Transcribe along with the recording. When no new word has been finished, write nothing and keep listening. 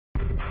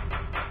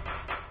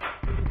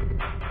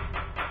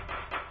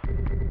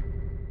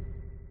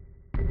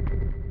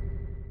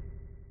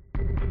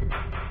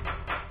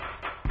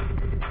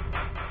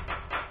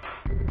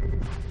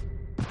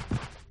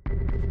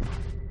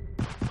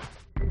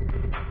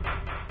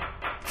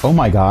Oh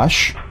my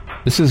gosh.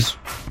 This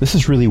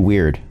is really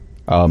weird.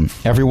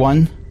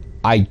 Everyone,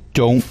 I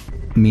don't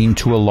mean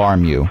to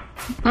alarm you.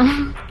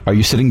 Are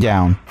you sitting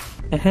down?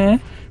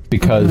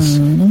 Because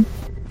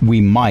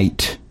we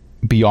might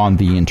be on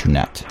the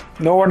internet.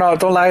 No, we're not.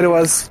 Don't lie to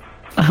us.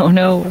 Oh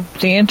no,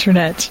 the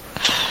internet.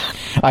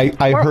 I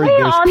heard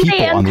there's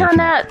people on the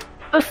internet.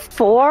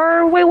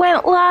 Before we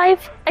went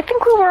live? I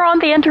think we were on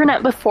the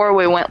internet before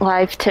we went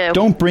live, too.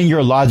 Don't bring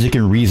your logic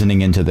and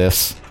reasoning into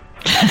this.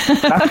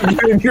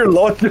 Your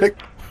logic.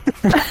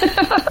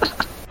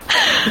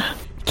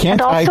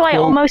 Can't and also, I quote...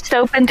 almost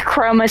opened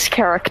Chroma's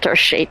character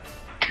sheet.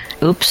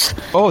 Oops.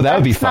 Oh, that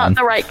would be fun.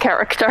 Not the right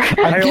character.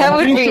 That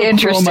would be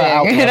interesting.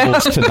 Chroma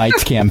out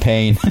tonight's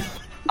campaign.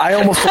 I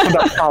almost opened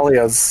up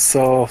Talia's,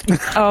 so...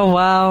 Oh,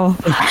 wow.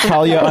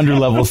 Talia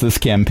underlevels this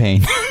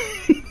campaign.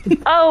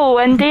 Oh,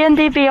 and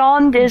D&D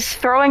Beyond is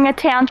throwing a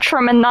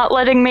tantrum and not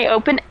letting me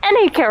open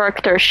any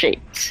character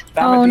sheets.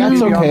 Oh, no.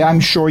 That's okay. I'm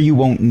sure you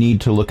won't need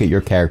to look at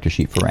your character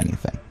sheet for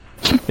anything.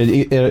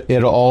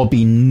 It'll all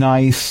be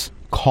nice,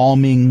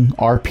 calming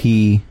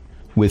RP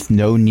with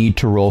no need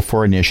to roll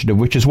for initiative,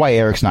 which is why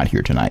Eric's not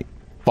here tonight.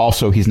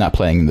 Also, he's not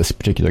playing in this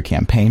particular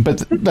campaign,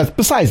 but that's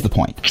besides the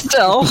point.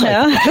 Still,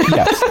 yeah.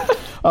 Yes.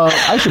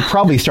 I should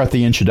probably start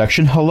the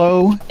introduction.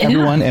 Hello,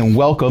 everyone, and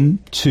welcome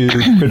to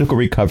Critical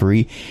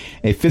Recovery,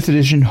 a 5th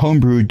edition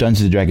homebrew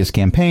Dungeons & Dragons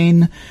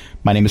campaign.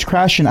 My name is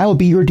Crash, and I will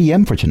be your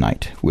DM for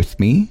tonight. With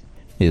me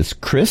is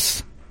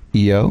Chris,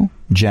 Io,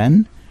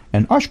 Jen,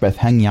 and Archbeth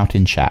hanging out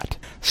in chat.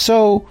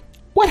 So,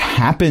 what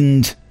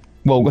happened?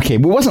 Well, okay,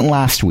 it wasn't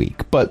last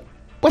week, but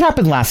what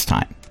happened last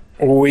time?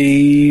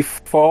 We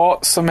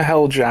fought some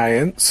hill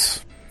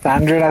giants.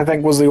 Thandrin, I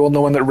think, was the only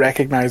one that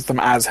recognized them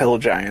as hill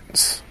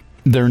giants.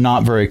 They're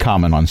not very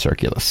common on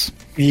Circulus.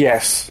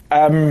 Yes.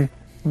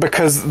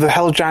 Because the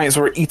hill giants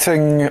were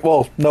eating...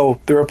 Well, no,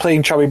 they were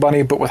playing Chubby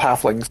Bunny, but with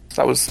halflings.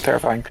 That was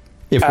terrifying.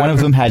 If one of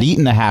them had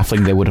eaten a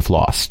halfling, they would have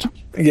lost.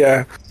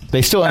 Yeah.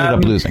 They still ended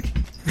up losing.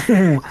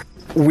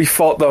 We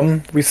fought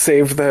them. We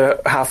saved the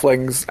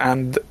halflings,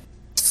 and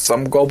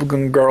some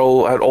goblin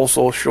girl had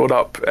also showed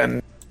up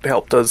and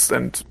helped us,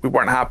 and we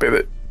weren't happy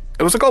that...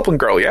 It was a goblin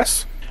girl,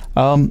 yes?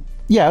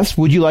 Yes.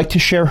 Would you like to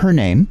share her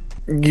name?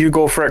 You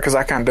go for it, because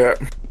I can't do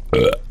it.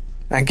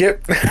 Thank you.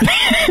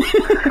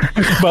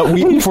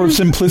 But for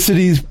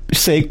simplicity's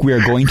sake, we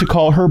are going to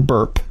call her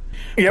Burp.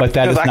 Yep, but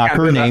that is not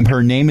her name.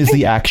 Her name is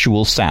the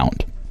actual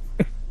sound.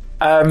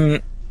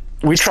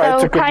 We tried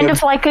to... kind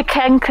of like a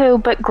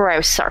Kenku, but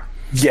grosser.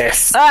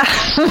 Yes.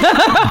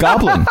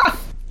 Goblin.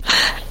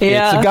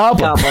 Yeah, it's a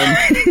goblin.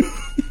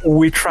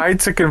 We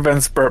tried to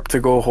convince Burp to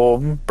go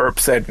home. Burp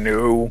said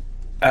no.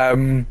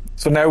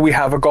 So now we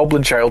have a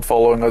goblin child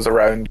following us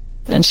around.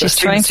 And she's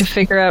trying to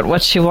figure out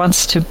what she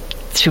wants to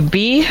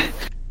be,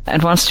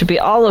 and wants to be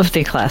all of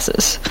the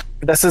classes.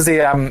 This is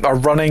a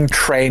running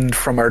trend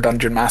from our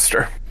dungeon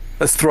master.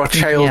 Let's throw a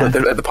child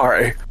at the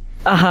party.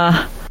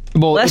 Uh-huh.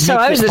 Well, that's how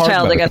I was the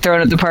child that got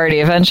thrown at the party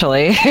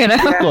eventually. You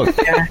know? Look,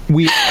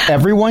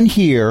 everyone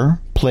here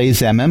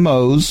plays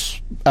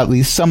MMOs, at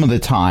least some of the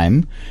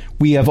time.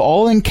 We have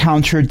all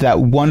encountered that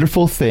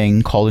wonderful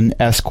thing called an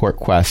escort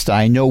quest.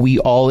 I know we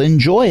all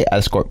enjoy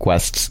escort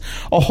quests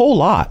a whole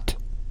lot.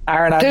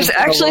 Aaron, there's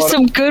actually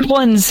some good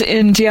ones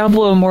in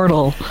Diablo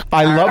Immortal.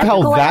 I love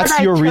how that's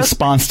your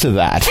response to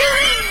that.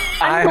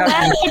 I'm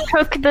glad I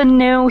took the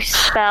new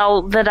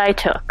spell that I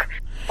took.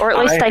 Or at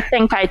least I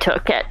think I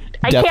took it.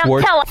 I can't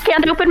tell. I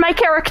can't open my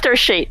character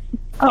sheet.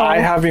 Oh. I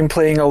have been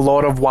playing a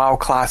lot of WoW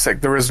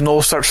Classic. There is no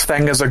such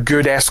thing as a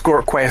good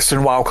escort quest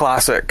in WoW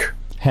Classic.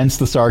 Hence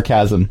the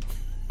sarcasm.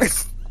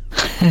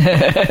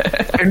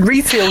 In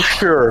retail,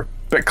 sure.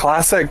 But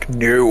Classic,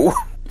 no.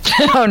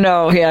 Oh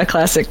no, yeah,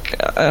 Classic.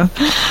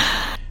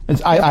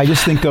 I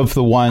just think of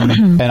the one,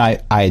 and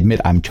I admit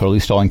I'm totally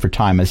stalling for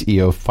time as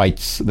EO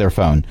fights their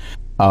phone.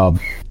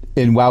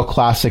 In WoW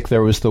Classic,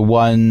 there was the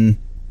one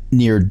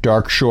near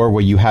Darkshore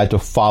where you had to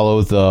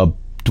follow the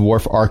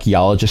dwarf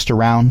archaeologist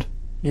around.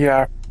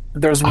 Yeah,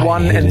 there's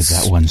one in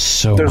that one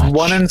so there's much.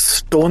 one in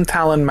Stone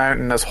Talon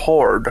Mountain as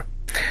Horde,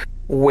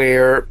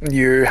 where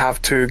you have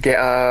to get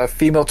a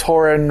female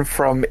Tauren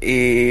from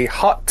a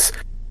hut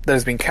that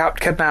has been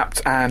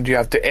kidnapped, and you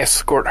have to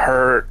escort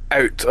her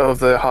out of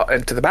the hut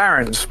into the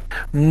Barrens.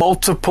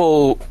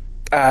 Multiple,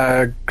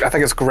 I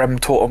think it's Grim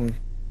Totem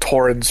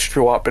Taurens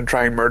show up and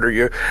try and murder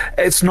you.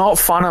 It's not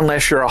fun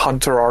unless you're a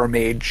hunter or a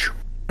mage.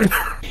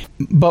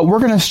 But we're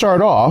going to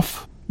start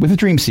off with a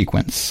dream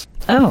sequence.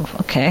 Oh,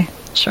 okay.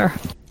 Sure.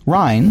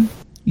 Ryan,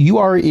 you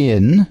are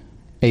in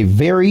a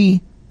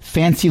very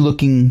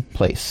fancy-looking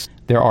place.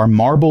 There are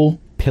marble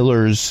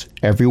pillars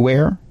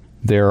everywhere.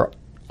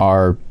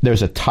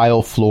 There's a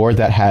tile floor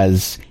that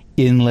has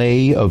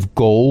inlay of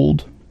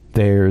gold.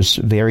 There's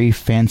very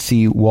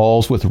fancy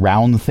walls with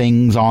round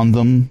things on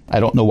them. I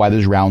don't know why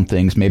there's round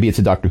things. Maybe it's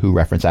a Doctor Who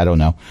reference. I don't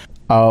know.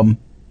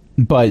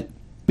 But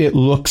it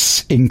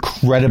looks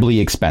incredibly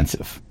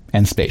expensive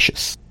and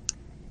spacious.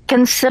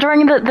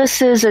 Considering that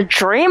this is a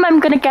dream, I'm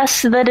going to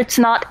guess that it's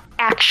not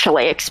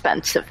actually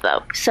expensive,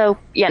 though. So,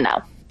 you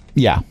know.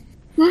 Yeah.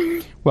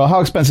 Well, how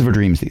expensive are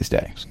dreams these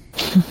days?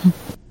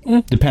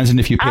 Depends on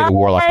if you pay the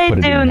warlock to put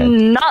it in your head. I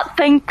do not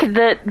think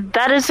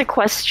that is a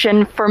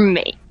question for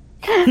me.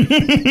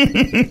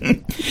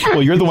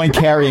 Well, you're the one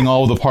carrying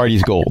all of the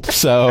party's gold,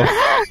 so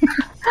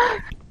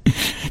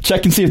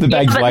check and see if the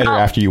bag's lighter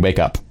after you wake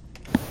up.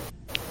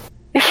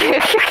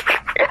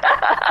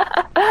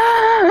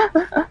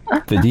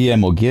 The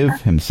DM will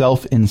give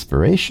himself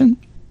inspiration.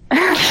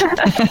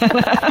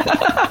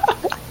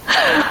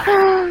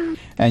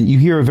 And you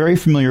hear a very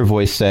familiar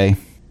voice say,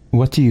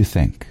 "What do you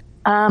think?"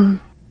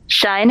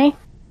 Shiny?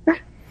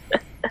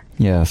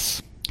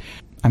 Yes.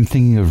 I'm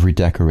thinking of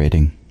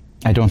redecorating.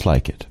 I don't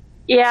like it.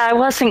 Yeah, I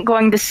wasn't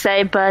going to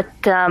say, but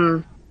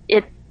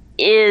it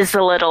is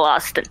a little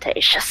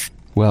ostentatious.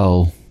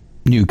 Well,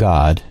 new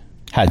god.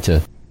 Had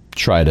to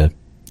try to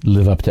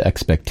live up to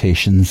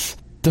expectations.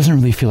 Doesn't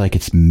really feel like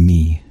it's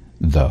me,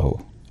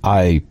 though.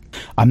 I'm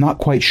not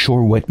quite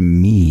sure what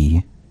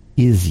me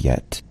is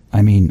yet.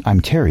 I mean,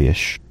 I'm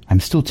Terriish. I'm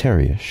still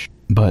Terriish,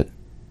 but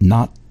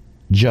not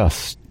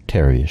just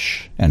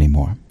Terriish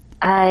anymore.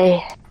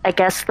 I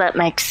guess that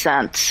makes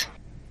sense.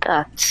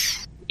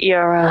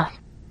 You're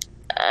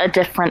a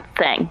different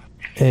thing.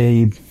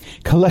 A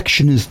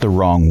collection is the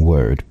wrong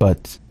word,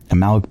 but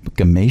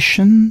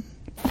amalgamation?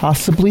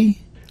 Possibly?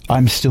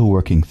 I'm still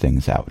working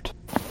things out.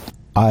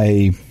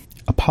 I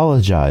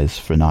apologize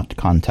for not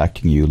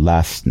contacting you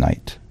last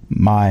night.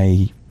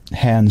 My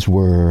hands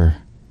were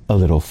a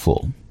little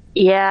full.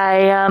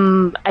 Yeah,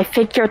 I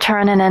figure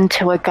turning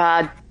into a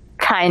god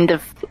kind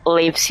of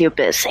leaves you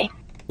busy.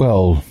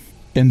 Well,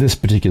 in this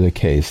particular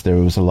case, there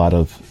was a lot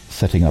of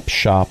setting up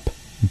shop.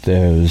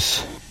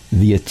 There's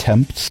the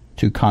attempts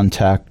to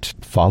contact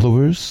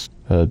followers.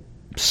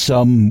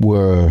 Some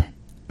were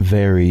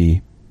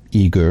very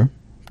eager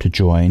to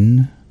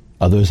join.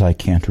 Others I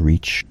can't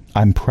reach.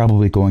 I'm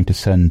probably going to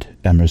send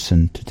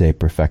Emerson to De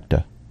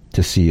Perfecta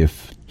to see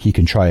if he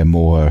can try a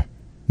more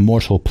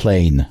mortal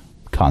plane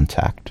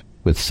contact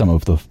with some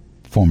of the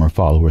former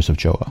followers of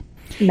Joa.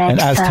 And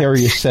as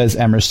Terriish says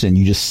Emerson,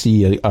 you just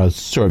see a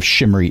sort of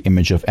shimmery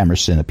image of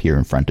Emerson appear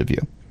in front of you.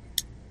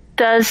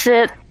 Does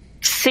it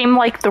seem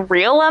like the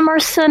real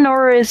Emerson,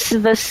 or is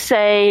this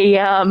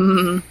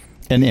an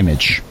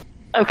image?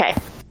 Okay.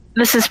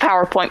 This is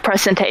PowerPoint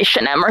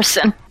presentation,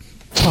 Emerson.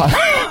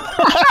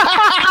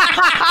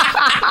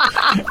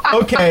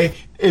 Okay,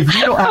 if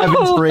you don't have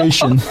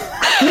inspiration,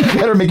 you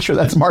better make sure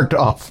that's marked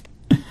off.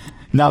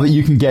 Now that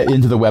you can get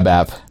into the web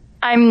app.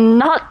 I'm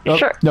not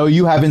sure. No,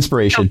 you have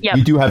inspiration. Yep.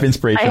 You do have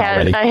inspiration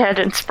already. I had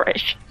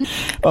inspiration.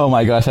 Oh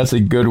my gosh, that's a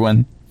good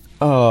one.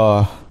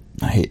 Oh,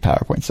 I hate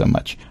PowerPoint so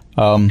much.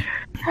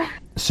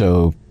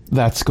 So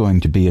that's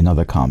going to be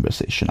another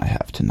conversation I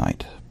have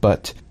tonight.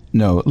 But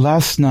no,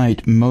 last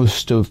night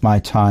most of my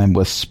time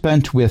was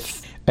spent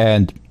with,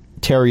 and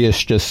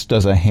Terriish just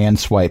does a hand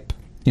swipe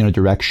in a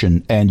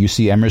direction, and you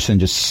see Emerson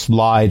just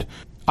slide,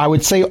 I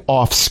would say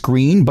off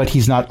screen, but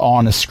he's not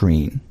on a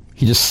screen.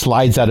 He just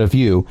slides out of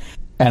view.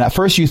 And at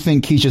first you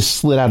think he just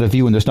slid out of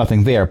view and there's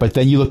nothing there, but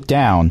then you look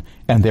down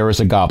and there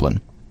is a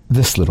goblin.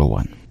 This little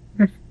one.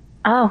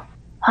 Oh,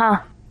 huh.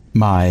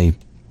 My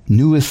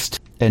newest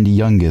and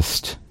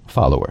youngest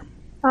follower.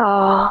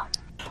 Oh.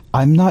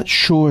 I'm not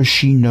sure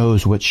she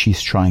knows what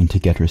she's trying to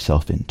get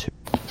herself into.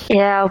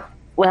 Yeah,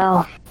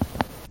 well,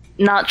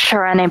 not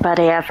sure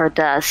anybody ever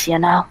does, you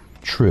know?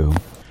 True,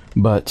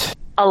 but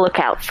I'll look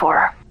out for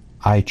her.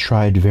 I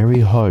tried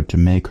very hard to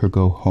make her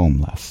go home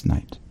last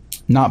night.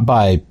 Not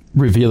by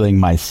revealing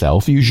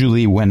myself.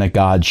 Usually when a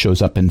god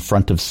shows up in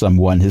front of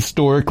someone,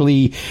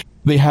 historically,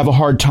 they have a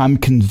hard time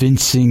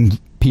convincing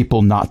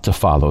people not to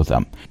follow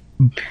them.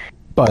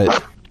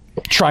 But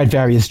tried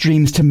various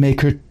dreams to make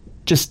her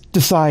just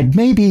decide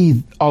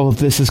maybe all of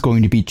this is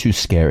going to be too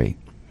scary.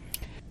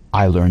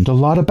 I learned a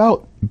lot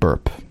about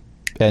burp.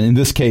 And in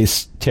this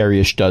case,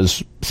 Terriish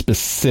does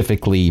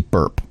specifically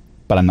burp,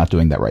 but I'm not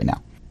doing that right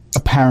now.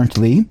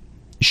 Apparently,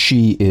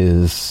 she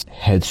is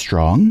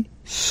headstrong,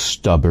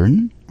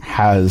 stubborn,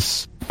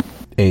 has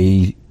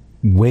a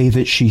way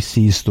that she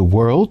sees the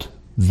world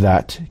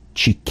that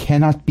she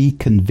cannot be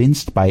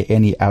convinced by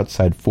any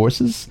outside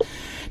forces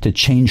to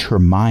change her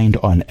mind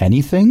on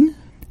anything,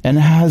 and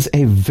has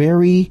a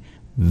very,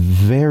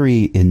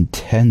 very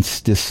intense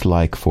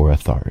dislike for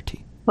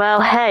authority.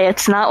 Well, hey,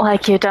 it's not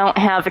like you don't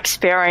have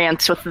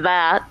experience with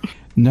that.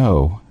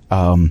 No.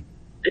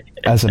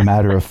 As a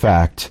matter of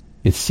fact,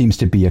 it seems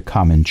to be a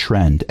common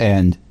trend,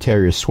 and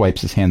Terrier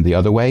swipes his hand the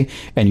other way,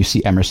 and you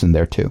see Emerson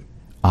there too.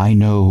 I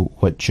know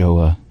what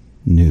Joa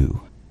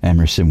knew.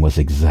 Emerson was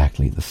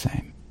exactly the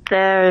same.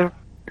 There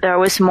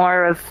was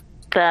more of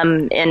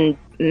them in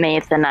me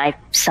than I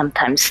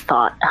sometimes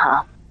thought,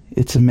 huh?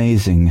 It's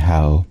amazing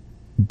how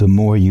the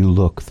more you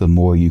look, the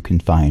more you can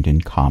find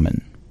in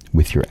common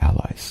with your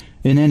allies.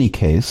 In any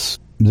case,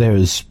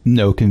 there's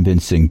no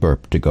convincing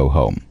Burp to go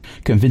home.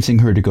 Convincing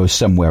her to go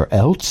somewhere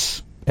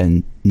else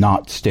and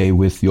not stay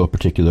with your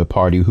particular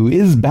party, who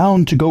is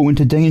bound to go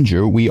into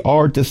danger. We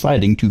are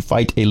deciding to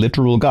fight a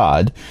literal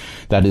god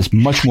that is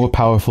much more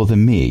powerful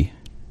than me.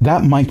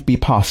 That might be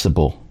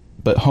possible,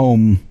 but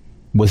home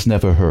was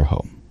never her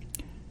home.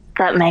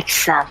 That makes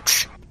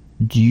sense.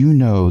 Do you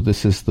know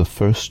this is the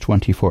first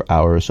 24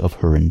 hours of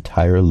her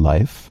entire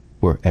life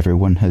where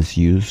everyone has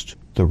used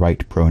the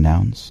right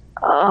pronouns?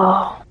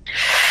 Oh.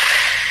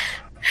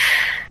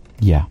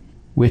 Yeah.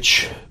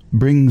 Which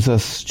brings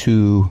us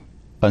to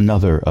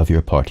another of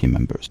your party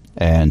members.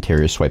 And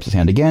Terrier swipes his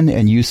hand again,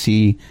 and you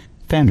see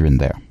Thandrin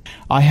there.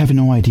 I have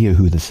no idea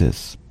who this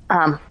is.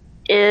 Sorry.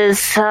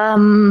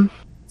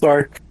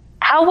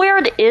 How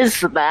weird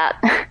is that?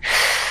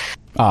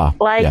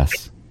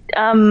 Yes.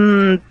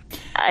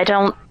 I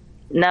don't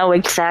know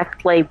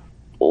exactly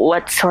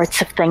what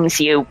sorts of things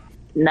you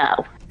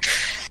know.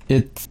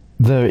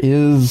 There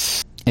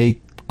is a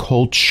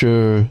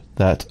culture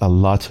that a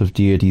lot of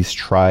deities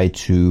try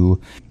to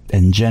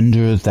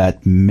engender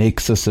that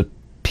makes us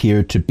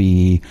appear to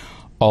be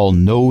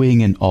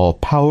all-knowing and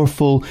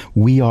all-powerful.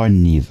 We are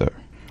neither.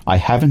 I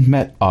haven't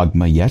met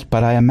Ogma yet,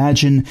 but I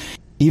imagine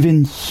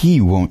even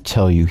he won't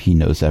tell you he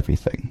knows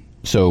everything.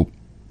 So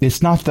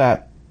it's not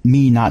that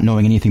me not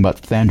knowing anything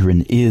about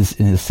Thandrin is,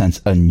 in a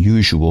sense,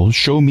 unusual.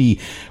 Show me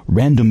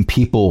random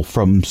people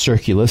from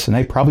Circulus, and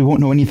I probably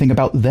won't know anything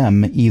about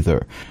them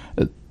either.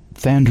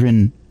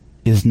 Thandrin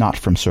is not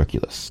from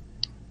Circulus.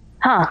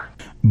 Huh.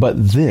 But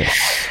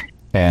this,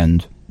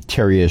 and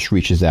Terius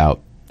reaches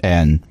out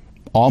and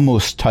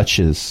almost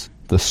touches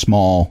the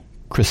small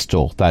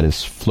crystal that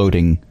is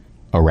floating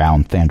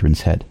around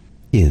Thandrin's head,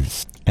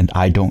 is. And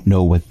I don't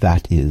know what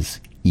that is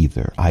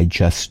either. I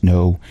just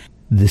know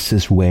this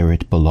is where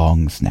it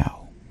belongs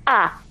now.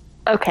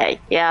 Okay.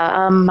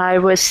 Yeah, I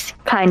was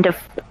kind of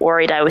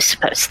worried I was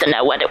supposed to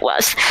know what it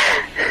was.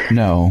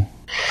 No,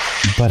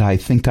 but I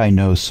think I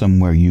know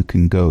somewhere you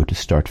can go to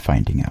start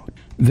finding out.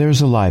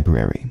 There's a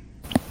library.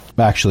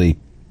 Actually,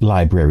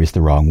 library is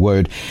the wrong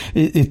word.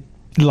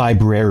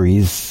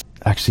 Libraries,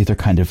 actually, they're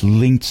kind of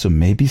linked, so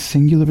maybe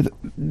singular, but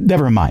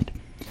never mind.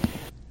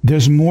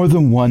 There's more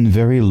than one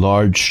very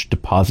large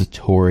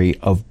depository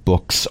of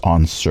books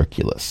on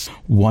Circulus.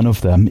 One of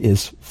them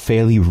is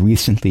fairly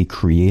recently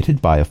created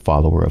by a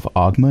follower of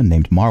Ogma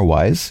named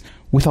Marwise,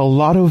 with a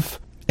lot of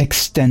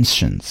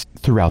extensions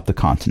throughout the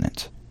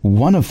continent.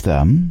 One of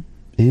them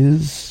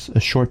is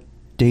a short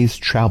day's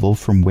travel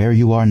from where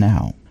you are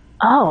now.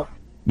 Oh.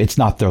 It's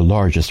not their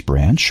largest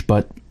branch,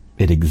 but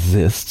it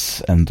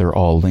exists, and they're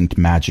all linked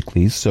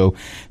magically, so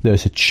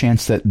there's a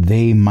chance that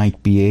they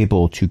might be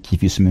able to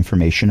give you some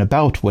information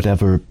about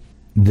whatever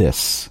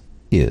this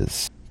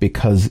is.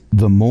 Because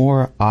the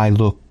more I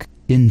look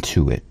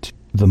into it,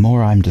 the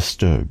more I'm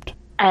disturbed.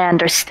 I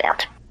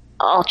understand.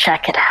 I'll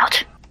check it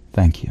out.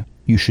 Thank you.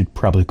 You should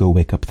probably go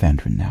wake up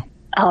Thandrin now.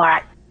 All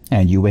right.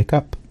 And you wake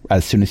up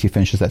as soon as he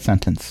finishes that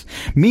sentence.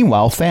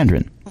 Meanwhile,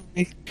 Thandrin,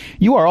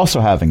 you are also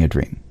having a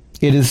dream.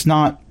 It is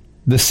not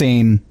the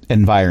same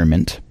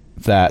environment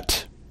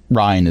that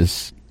Ryan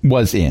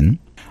was in.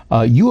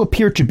 You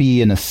appear to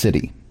be in a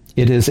city.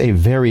 It is a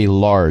very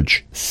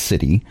large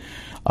city.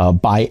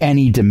 By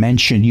any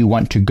dimension you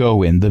want to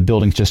go in, the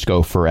buildings just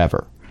go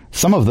forever.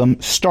 Some of them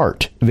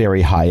start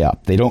very high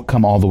up. They don't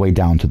come all the way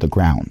down to the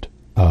ground.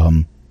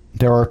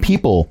 There are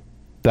people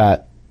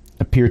that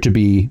appear to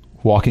be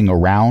walking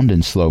around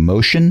in slow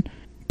motion.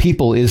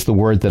 People is the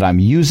word that I'm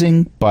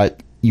using,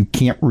 but you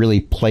can't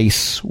really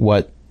place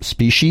what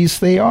species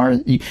they are.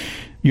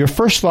 Your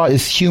first thought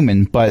is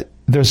human, but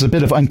there's a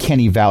bit of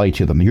uncanny valley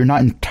to them. You're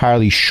not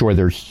entirely sure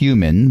they're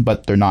human,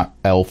 but they're not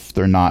elf,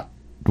 they're not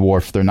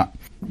dwarf, they're not...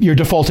 You're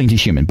defaulting to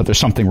human, but there's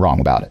something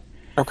wrong about it.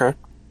 Okay.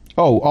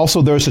 Oh,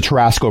 also there's a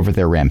Tarrasque over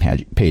there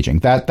rampaging.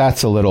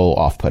 That's a little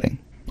off-putting.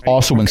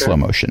 Also in slow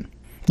motion.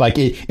 Like,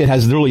 it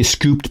has literally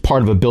scooped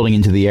part of a building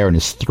into the air and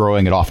is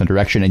throwing it off in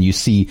direction, and you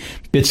see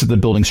bits of the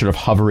building sort of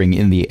hovering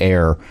in the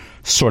air,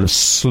 sort of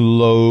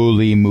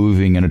slowly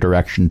moving in a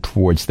direction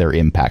towards their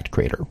impact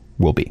crater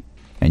will be.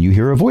 And you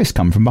hear a voice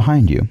come from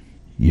behind you.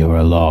 You're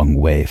a long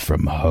way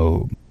from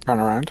home.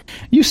 Turn around.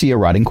 You see a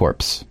rotting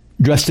corpse,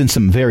 dressed in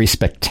some very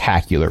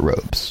spectacular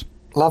robes.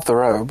 Love the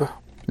robe.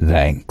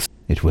 Thanks.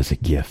 It was a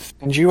gift.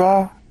 And you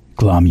are?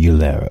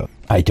 Glomulero.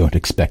 I don't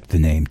expect the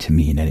name to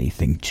mean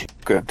anything to...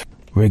 Good.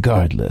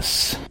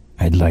 Regardless,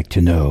 I'd like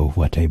to know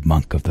what a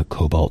monk of the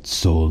Cobalt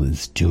Soul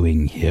is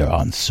doing here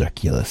on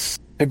Circulus.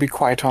 To be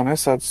quite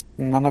honest, that's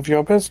none of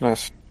your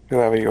business,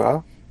 whoever you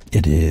are.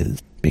 It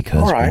is.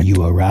 Because when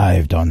you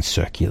arrived on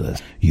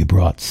Circulus, you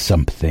brought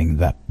something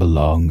that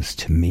belongs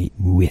to me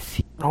with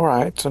you. All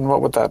right, and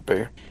what would that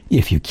be?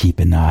 If you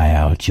keep an eye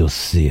out, you'll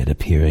see it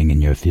appearing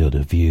in your field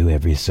of view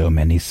every so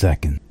many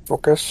seconds.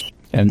 Focus.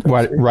 And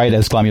right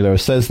as Glomulero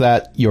says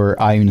that, your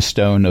Iron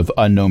Stone of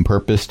unknown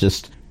purpose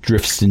just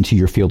drifts into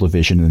your field of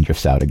vision and then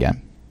drifts out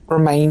again.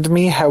 Remind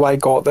me how I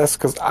got this,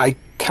 because I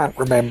can't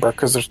remember,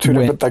 because there's two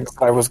different things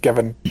that I was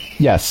given.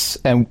 Yes,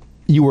 and...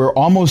 You were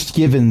almost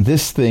given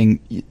this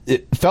thing.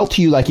 It felt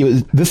to you like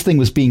this thing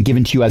was being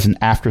given to you as an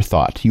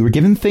afterthought. You were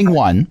given thing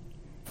 1.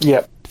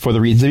 Yep. For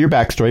the reasons of your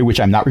backstory, which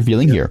I'm not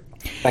revealing here.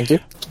 Thank you.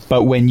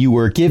 But when you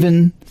were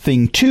given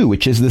thing 2,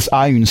 which is this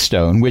Iron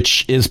Stone,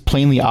 which is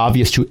plainly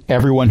obvious to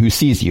everyone who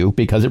sees you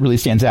because it really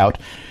stands out,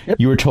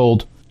 you were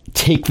told,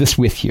 take this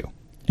with you.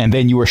 And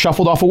then you were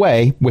shuffled off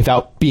away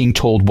without being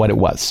told what it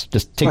was.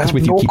 Just take this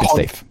with you, keep it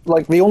safe.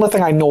 Like, the only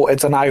thing I know,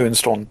 it's an iron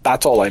stone.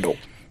 That's all I know.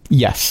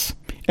 Yes.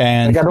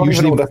 And I don't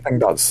even know what the thing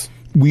does.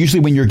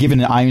 Usually when you're given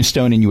an iron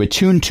stone and you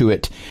attune to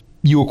it,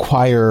 you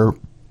acquire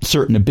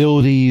certain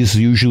abilities,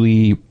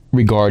 usually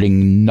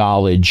regarding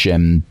knowledge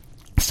and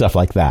stuff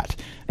like that.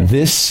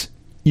 This,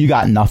 you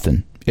got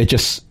nothing. It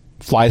just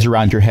flies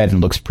around your head and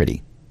looks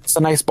pretty. It's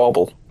a nice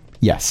bauble.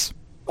 Yes.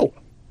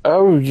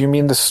 Oh, you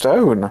mean the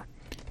stone?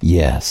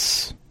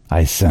 Yes.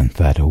 I sent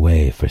that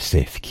away for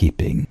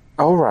safekeeping.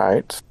 All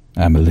right.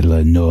 I'm a little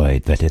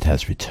annoyed that it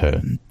has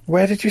returned.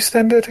 Where did you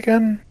send it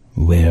again?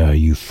 Where are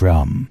you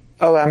from?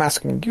 Oh, I'm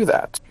asking you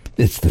that.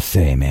 It's the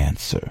same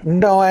answer.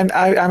 No, and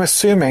I'm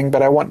assuming,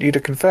 but I want you to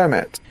confirm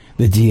it.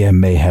 The DM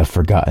may have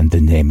forgotten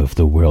the name of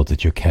the world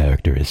that your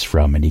character is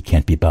from, and he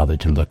can't be bothered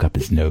to look up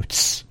his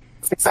notes.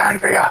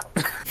 Exandria.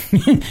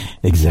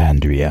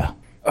 Exandria.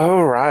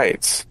 Oh,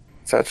 right.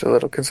 That's a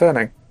little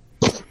concerning.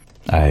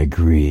 I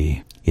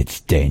agree.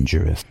 It's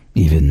dangerous.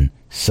 Even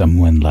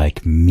someone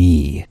like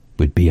me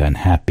would be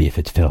unhappy if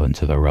it fell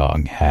into the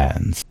wrong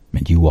hands,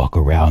 and you walk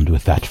around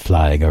with that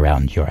flying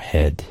around your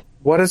head.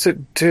 What does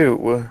it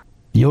do?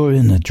 You're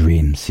in a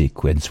dream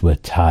sequence where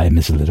time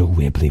is a little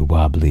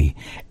wibbly-wobbly,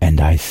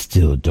 and I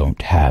still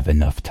don't have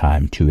enough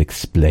time to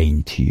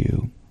explain to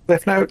you.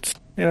 Cliff notes,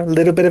 a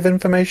little bit of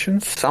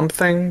information,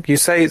 something. You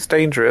say it's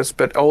dangerous,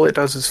 but all it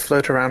does is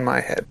float around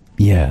my head.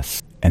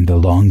 Yes, and the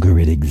longer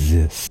it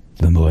exists,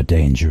 the more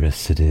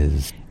dangerous it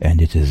is,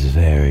 and it is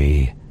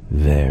very,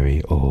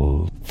 very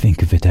old.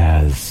 Think of it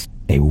as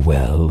a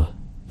well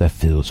that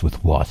fills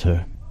with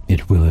water.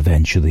 It will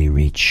eventually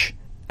reach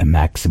a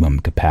maximum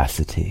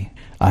capacity.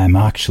 I'm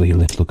actually a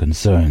little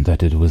concerned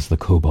that it was the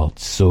Cobalt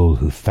Soul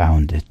who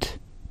found it,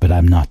 but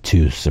I'm not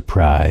too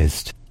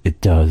surprised.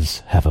 It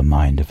does have a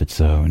mind of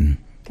its own.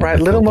 Right,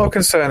 a little more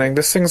concerning.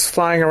 This thing's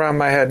flying around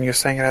my head and you're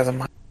saying it has a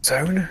mind of its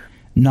own?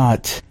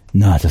 Not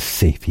a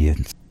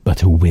sapience,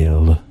 but a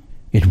will.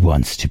 It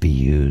wants to be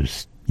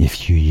used.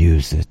 If you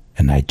use it,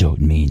 and I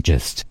don't mean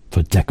just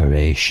for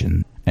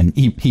decoration. And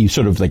he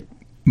sort of like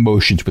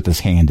motions with his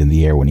hand in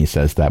the air when he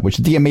says that, which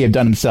the DM may have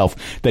done himself.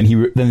 Then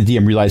the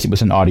DM realized it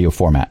was an audio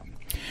format.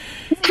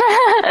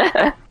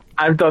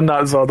 I've done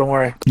that as well, don't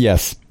worry.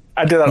 Yes.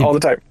 I do that all the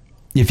time.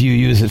 If you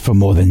use it for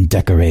more than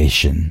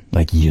decoration,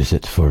 like use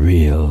it for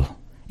real,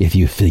 if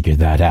you figure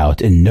that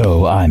out, and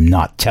no, I'm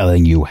not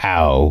telling you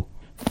how,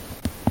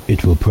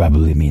 it will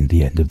probably mean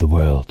the end of the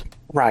world.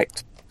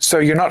 Right. So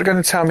you're not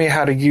going to tell me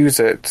how to use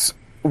it,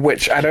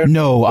 which I don't...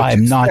 No,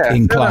 I'm not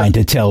inclined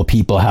to tell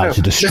people how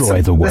to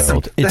destroy the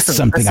world. It's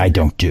something I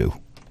don't do.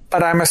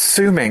 But I'm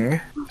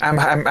assuming,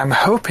 I'm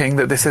hoping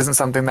that this isn't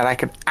something that I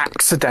could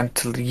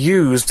accidentally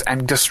use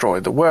and destroy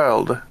the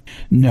world.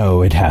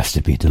 No, it has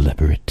to be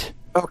deliberate.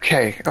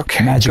 Okay.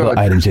 Magical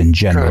items in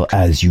general,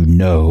 as you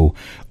know,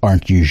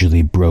 aren't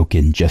usually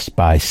broken just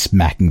by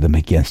smacking them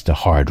against a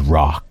hard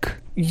rock.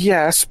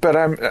 Yes,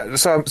 but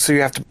so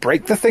you have to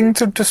break the thing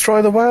to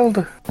destroy the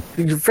world?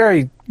 You're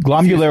very...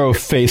 Glomulero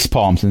face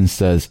palms and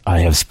says,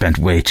 I have spent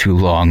way too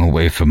long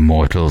away from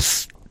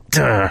mortals.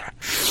 Duh.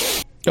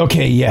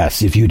 Okay,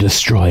 yes, if you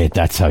destroy it,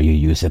 that's how you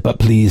use it. But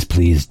please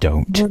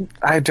don't.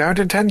 I don't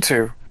intend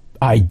to.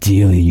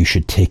 Ideally, you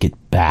should take it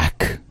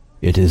back.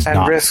 It is and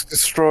not... And risk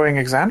destroying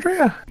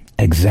Exandria?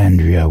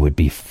 Exandria would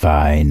be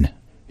fine.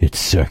 It's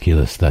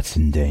Circulus that's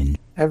in danger.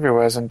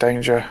 Everywhere's in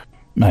danger.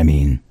 I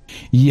mean,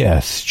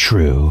 yes,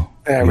 true.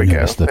 There we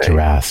go. The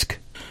Tarrasque.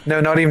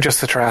 No, not even just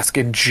the Tarrasque.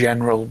 In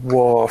general,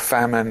 war,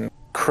 famine,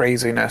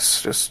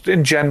 craziness. Just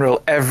in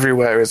general,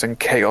 everywhere is in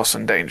chaos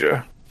and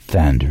danger.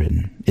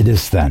 Thandrin. It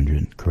is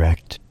Thandrin,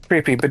 correct?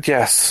 Creepy, but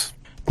yes.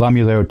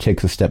 Glomulero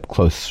takes a step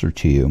closer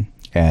to you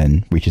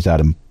and reaches out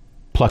and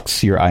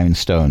plucks your iron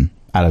stone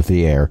out of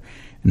the air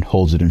and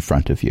holds it in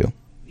front of you.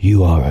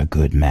 You are a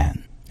good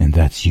man, and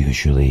that's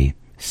usually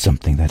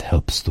something that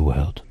helps the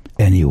world.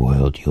 Any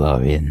world you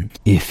are in.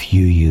 If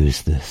you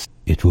use this,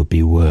 it will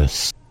be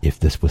worse if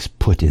this was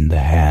put in the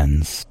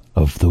hands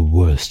of the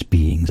worst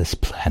beings on this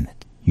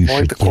planet. You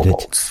should get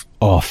it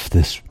off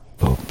this...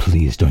 Oh,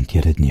 please don't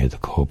get it near the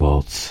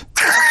kobolds.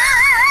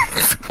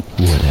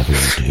 Whatever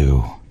you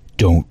do,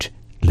 don't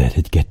let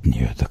it get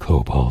near the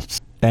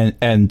kobolds.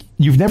 And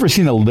you've never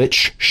seen a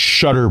lich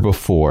shudder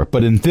before,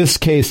 but in this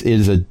case, it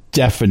is a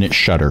definite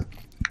shudder.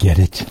 Get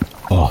it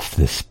off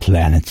this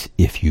planet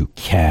if you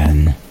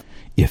can.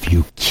 If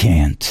you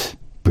can't,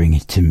 bring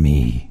it to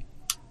me,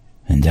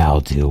 and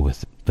I'll deal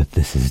with it. But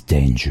this is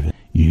dangerous.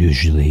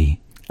 Usually,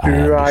 I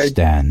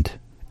understand.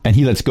 And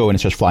he lets go and it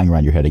starts flying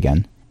around your head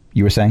again.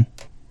 You were saying?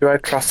 Do I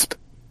trust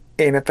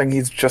anything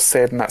he's just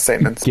said in that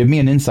sentence? Give me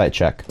an insight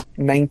check.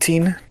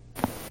 19.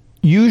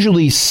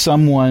 Usually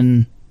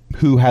someone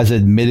who has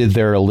admitted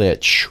they're a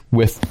lich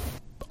with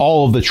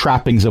all of the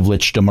trappings of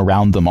lichdom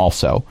around them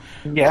also,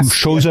 who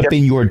shows up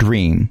in your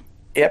dream,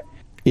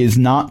 is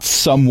not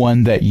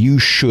someone that you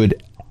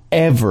should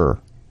ever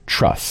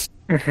trust.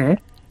 Mm-hmm.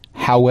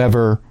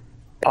 However,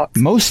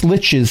 most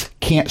liches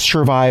can't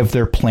survive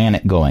their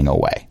planet going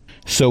away.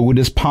 So it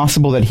is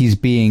possible that he's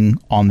being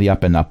on the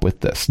up and up with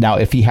this. Now,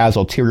 if he has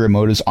ulterior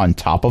motives on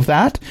top of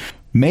that,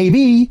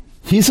 maybe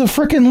he's a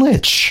frickin'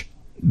 lich.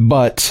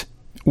 But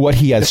what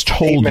he has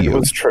told you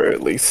was true,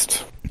 at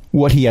least.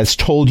 What he has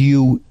told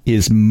you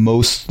is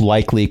most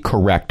likely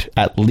correct,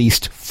 at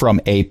least from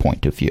a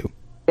point of view.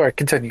 All right,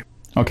 continue.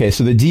 Okay,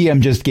 so the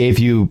DM just gave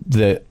you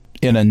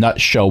in a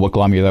nutshell, what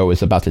Glomulero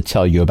was about to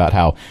tell you about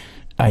how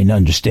I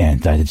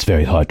understand that it's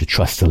very hard to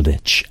trust a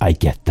lich. I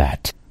get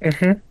that.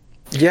 Mm-hmm.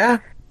 Yeah.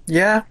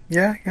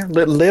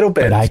 Little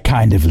bit. But I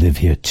kind of live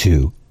here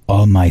too.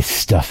 All my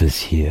stuff is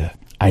here.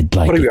 I'd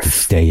like it to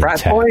stay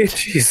intact. Boy?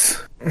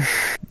 Jeez.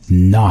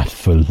 Not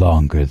for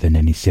longer than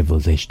any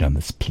civilization on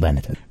this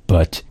planet.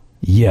 But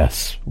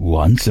yes,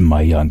 once in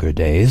my younger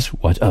days,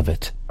 what of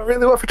it? I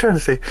really want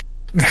fraternity.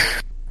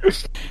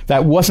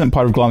 That wasn't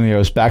part of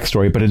Glomulero's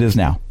backstory, but it is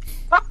now.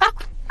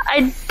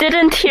 I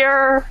didn't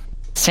hear.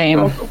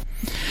 Same.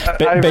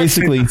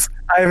 Basically,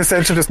 I have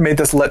essentially just made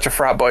this lich a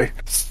frat boy.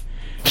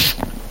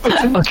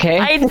 Okay.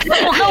 I don't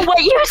know what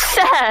you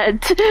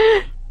said.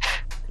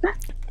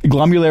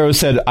 Glomulero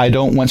said, I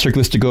don't want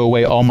Circulus to go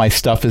away. All my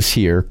stuff is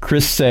here.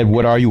 Chris said,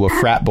 what are you, a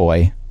frat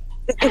boy?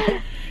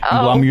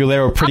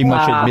 Glomulero pretty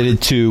much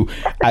admitted to,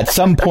 at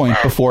some point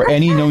before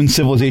any known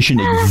civilization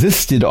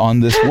existed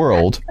on this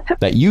world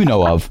that you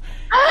know of,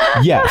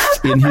 yes,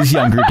 in his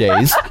younger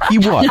days, he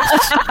was.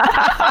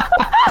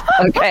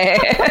 Okay.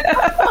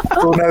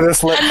 So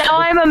now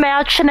I'm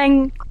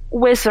imagining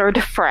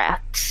wizard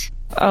frats.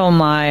 Oh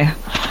my.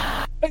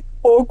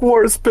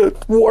 Hogwarts,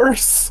 but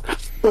worse.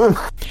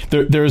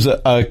 There's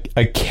a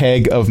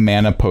keg of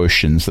mana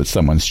potions that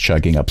someone's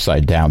chugging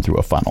upside down through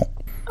a funnel.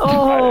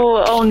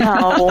 Oh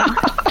no.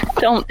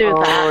 Don't do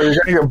that. Oh, you're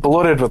going to get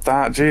bloated with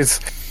that, jeez.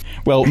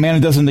 Well,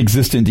 mana doesn't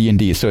exist in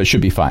D&D, so it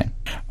should be fine.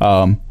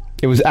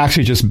 It was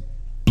actually just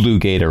blue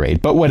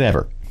Gatorade, but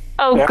whatever.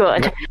 Oh, yeah,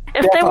 good.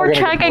 If they were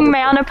chugging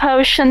mana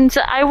potions,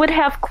 I would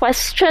have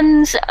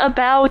questions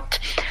about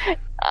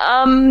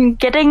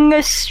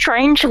getting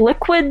strange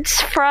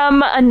liquids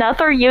from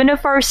another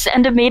universe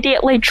and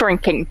immediately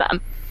drinking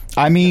them.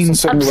 I mean,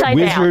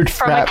 Wizard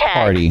Frat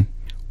Party.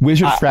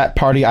 Wizard Frat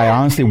Party, I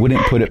honestly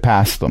wouldn't put it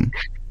past them.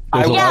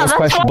 There's a lot of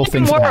questionable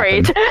things that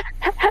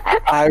happen.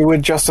 I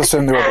would just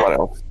assume they were what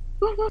else.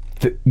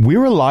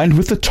 We're aligned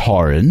with the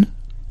Tauren.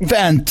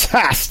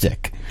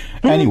 Fantastic.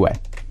 Anyway.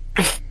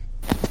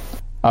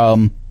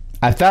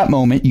 At that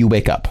moment, you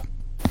wake up.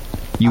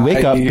 You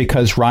wake up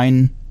because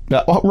Ryan...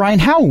 Ryan,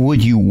 how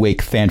would you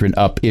wake Thandrin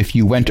up if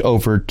you went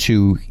over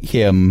to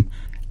him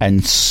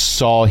and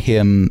saw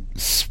him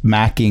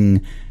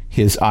smacking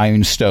his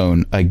iron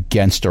stone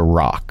against a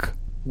rock?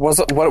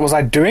 Was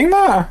I doing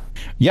that?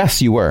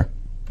 Yes, you were.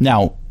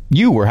 Now,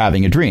 you were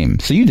having a dream,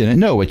 so you didn't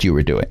know what you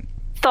were doing.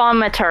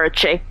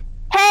 Thaumaturgy.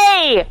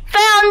 Hey,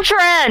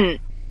 Thandrin!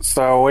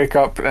 So I wake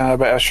up in a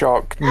bit of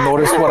shock,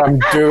 notice what I'm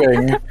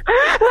doing,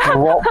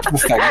 drop the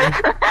thing.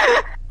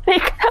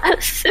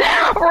 Because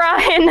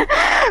Ryan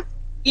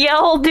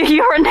yelled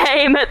your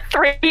name at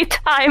 3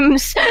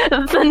 times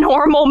the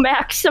normal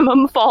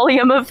maximum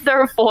volume of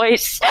their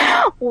voice,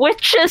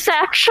 which is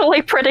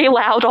actually pretty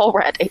loud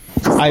already.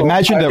 I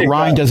imagine that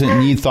Ryan doesn't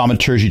need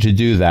thaumaturgy to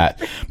do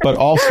that, but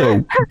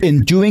also,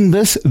 in doing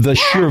this, the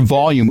sheer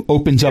volume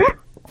opens up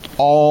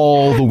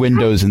all the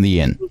windows in the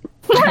inn.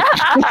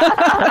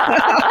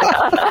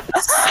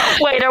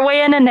 Wait, are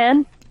we in an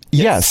inn?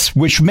 Yes,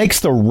 which makes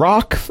the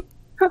rock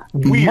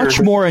weird.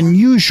 Much more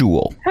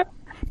unusual.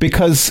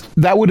 Because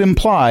that would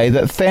imply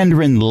that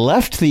Thandrin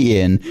left the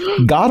inn,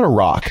 got a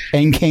rock,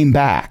 and came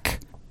back.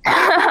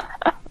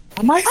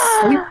 Am I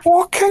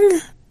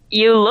sleepwalking?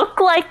 You look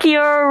like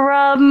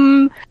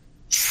you're,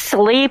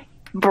 sleep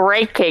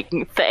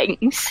breaking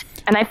things.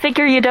 And I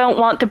figure you don't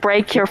want to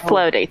break your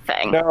floaty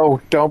thing. No,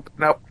 don't.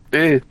 No.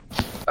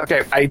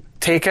 Okay, I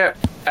take it.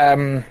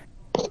 The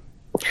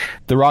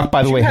rock,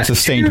 by the way, has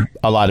sustained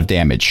a lot of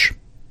damage.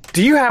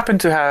 Do you happen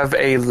to have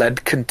a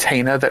lead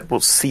container that will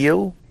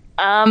seal?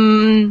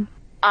 I'm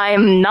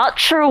not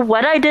sure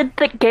what I did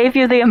that gave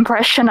you the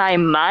impression I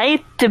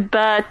might,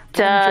 but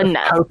no.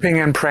 Hoping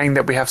and praying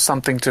that we have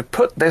something to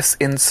put this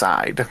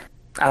inside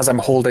as I'm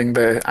holding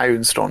the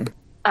iron stone.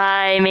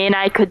 I mean,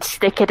 I could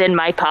stick it in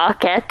my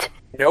pocket.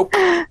 Nope.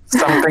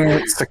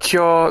 Something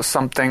secure,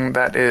 something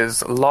that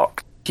is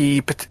locked,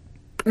 key,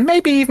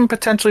 maybe even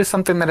potentially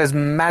something that is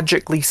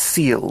magically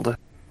sealed.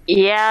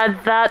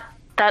 Yeah,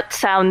 that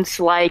sounds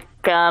like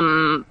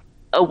a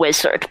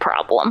wizard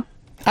problem.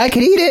 I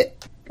could eat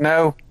it.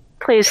 No.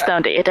 Please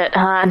don't eat it,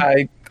 hon.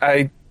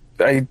 I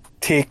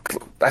take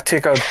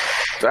a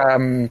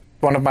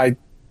one of my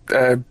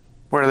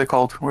what are they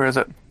called? Where is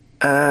it?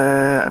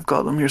 I've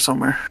got them here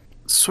somewhere. I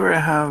swear I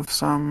have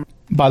some.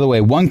 By the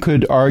way, one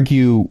could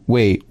argue,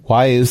 wait,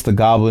 why is the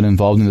goblin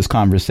involved in this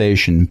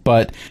conversation?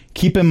 But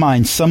keep in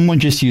mind, someone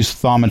just used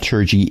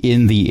thaumaturgy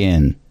in the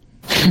inn.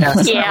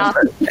 Yes. Yeah.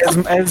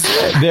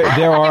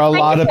 There are a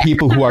lot of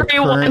people who are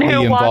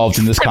currently involved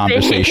in this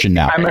conversation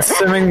now. I'm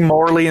assuming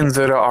Morley and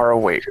Zuda are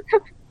awake.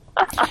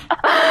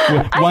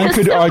 One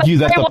could argue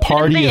that the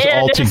party is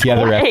all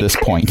together at this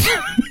point.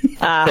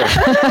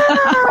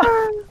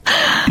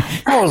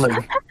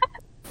 Surely.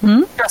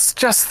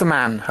 Just the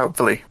man,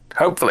 hopefully.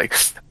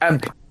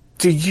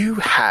 Do you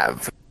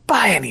have,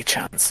 by any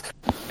chance,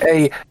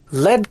 a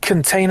lead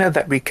container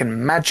that we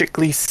can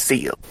magically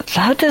seal?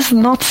 That is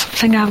not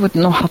something I would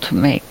know how to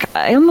make.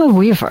 I am a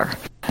weaver.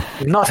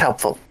 Not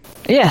helpful.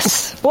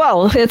 Yes.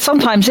 Well, it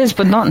sometimes is,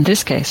 but not in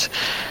this case.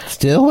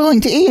 Still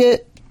willing to eat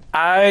it.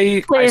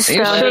 Please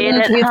You don't eat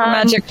shouldn't it, eat the hon.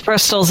 magic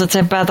crystals. It's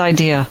a bad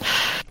idea.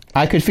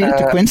 I could feed it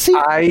to Quincy.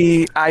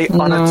 I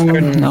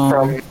unattune No.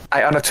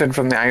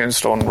 from the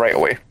Ironstone right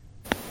away.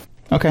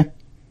 Okay.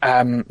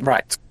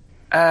 Right.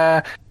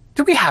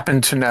 Do we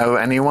happen to know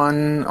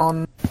anyone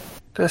on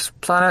this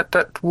planet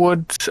that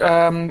would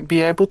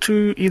be able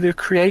to either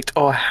create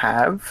or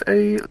have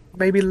a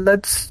maybe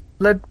lead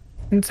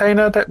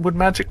container that would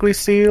magically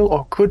seal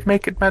or could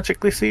make it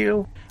magically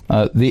seal?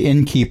 The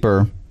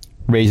innkeeper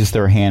raises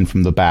their hand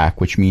from the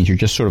back, which means you're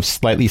just sort of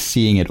slightly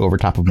seeing it over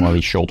top of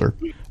Marley's shoulder.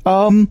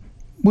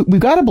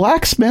 We've got a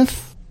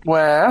blacksmith.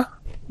 Where?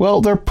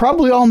 Well, they're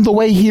probably on the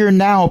way here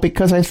now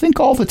because I think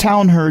all the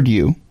town heard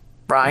you.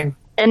 Ryan?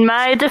 In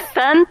my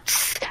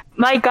defense,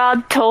 my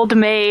god told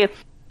me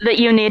that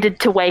you needed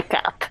to wake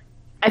up.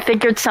 I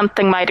figured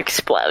something might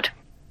explode.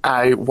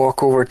 I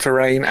walk over to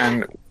Ryan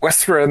and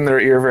whisper in their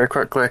ear very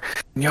quickly,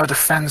 in your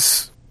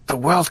defense, the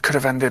world could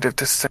have ended if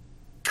this thing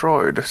was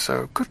destroyed,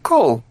 so good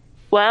call.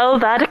 Well,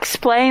 that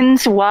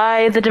explains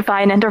why the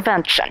divine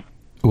intervention.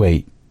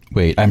 Wait,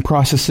 I'm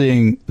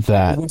processing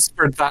that. I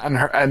whispered that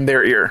in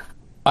their ear.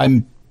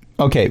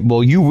 Okay,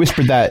 well, you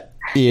whispered that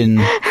in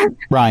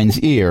Ryan's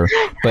ear,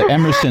 but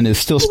Emerson is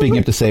still speaking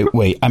up to say,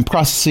 wait, I'm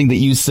processing that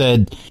you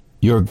said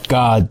your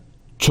god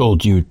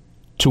told you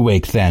to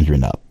wake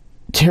Thandrin up.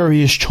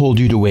 Teriush told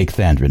you to wake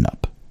Thandrin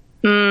up.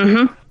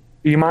 Mm-hmm.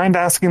 Do you mind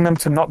asking them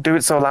to not do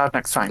it so loud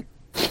next time?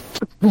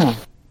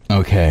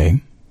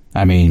 Okay.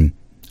 I mean,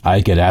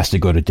 I get asked to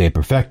go to De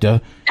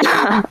Perfecta.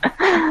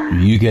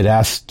 You get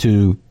asked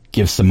to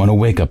give someone a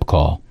wake-up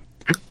call.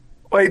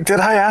 Wait, did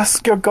I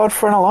ask your god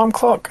for an alarm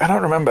clock? I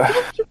don't remember.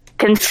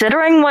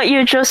 Considering what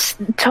you just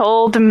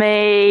told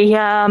me,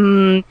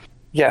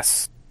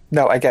 Yes.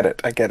 No, I get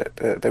it.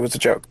 There was a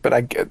joke, but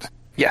I get.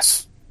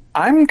 Yes.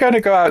 I'm going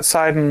to go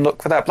outside and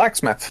look for that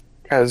blacksmith.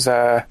 Because,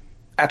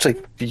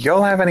 actually, do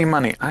y'all have any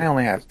money? I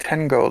only have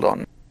 10 gold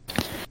on.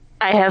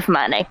 I have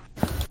money.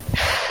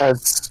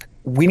 Because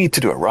we need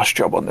to do a rush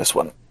job on this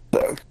one.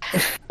 So.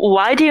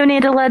 Why do you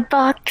need a lead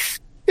box?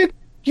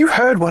 You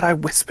heard what I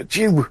whispered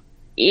you.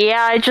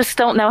 Yeah, I just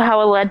don't know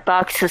how a lead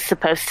box is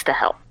supposed to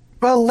help.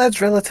 Well,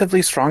 lead's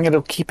relatively strong.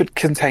 It'll keep it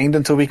contained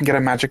until we can get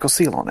a magical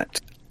seal on it.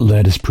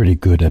 Lead is pretty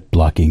good at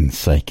blocking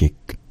psychic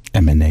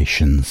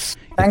emanations.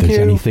 Thank if there's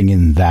you. anything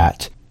in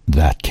that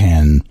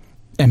can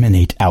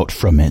emanate out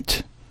from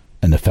it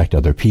and affect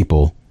other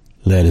people,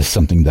 lead is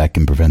something that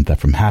can prevent that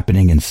from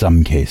happening in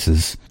some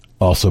cases.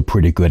 Also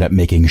pretty good at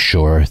making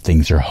sure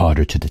things are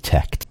harder to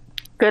detect.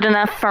 Good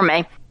enough for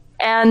me.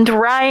 And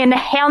Ryan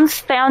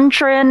hands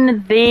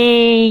Thandrin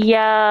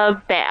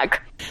the bag.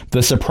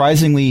 The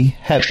surprisingly,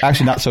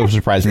 actually not so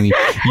surprisingly,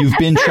 you've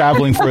been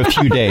traveling for a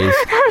few days.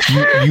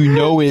 You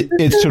know it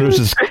sort of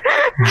just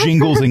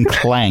jingles and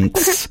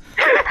clanks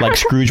like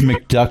Scrooge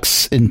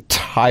McDuck's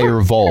entire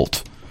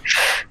vault.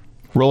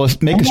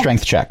 Make a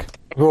strength check.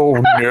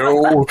 Oh,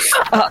 no.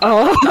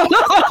 Uh-oh.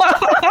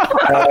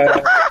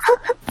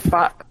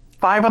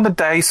 5 on the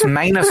dice,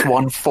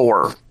 -1,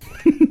 4.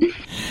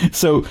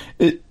 So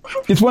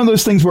it's one of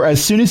those things where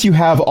as soon as you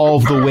have all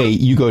of the weight,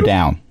 you go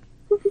down.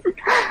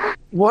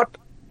 What?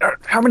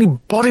 How many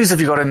bodies have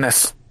you got in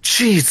this?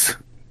 Jeez.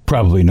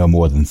 Probably no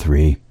more than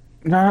 3.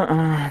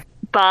 No,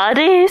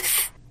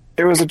 Bodies?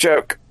 it was a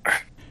joke.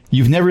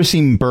 You've never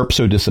seen Burp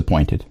so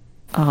disappointed.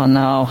 Oh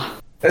no.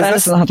 That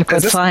is not a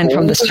good sign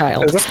from this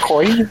child. Is this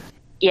coin?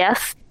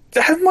 Yes.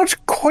 How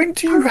much coin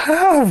do you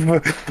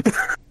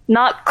have?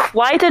 Not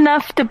quite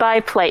enough to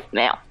buy plate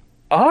mail.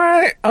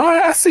 Alright,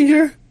 I see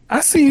you.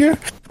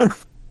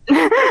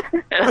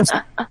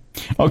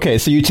 Okay,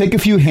 so you take a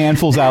few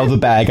handfuls out of the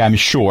bag, I'm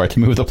sure, to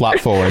move the plot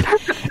forward,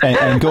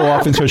 and go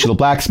off in search of the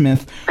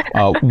blacksmith.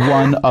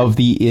 One of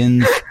the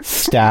inn's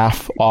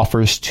staff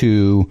offers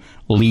to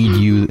lead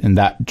you in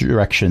that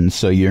direction,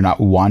 so you're not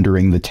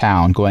wandering the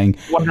town, going,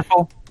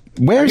 Wonderful.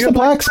 "Where's the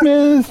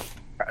blacksmith?"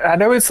 I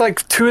know it's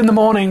like 2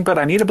 a.m, but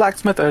I need a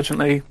blacksmith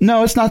urgently.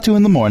 No, it's not 2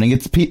 a.m.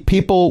 It's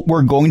people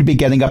were going to be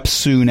getting up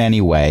soon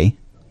anyway.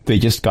 They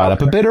just got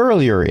up a bit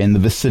earlier in the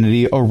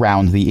vicinity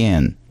around the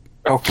inn.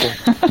 Okay.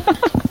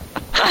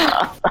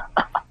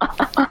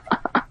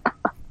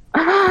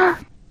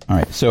 All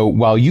right, so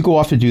while you go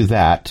off to do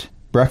that,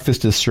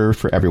 breakfast is served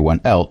for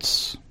everyone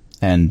else.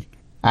 And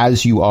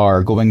as you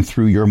are going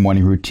through your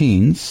morning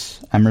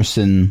routines,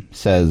 Emerson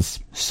says,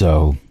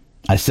 So,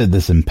 I said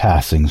this in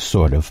passing,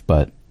 sort of,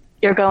 but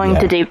You're going Yeah.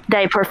 to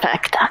De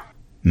Perfecta.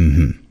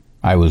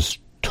 I was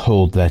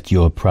told that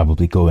you're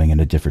probably going in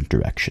a different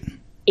direction.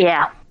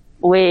 Yeah.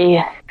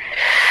 We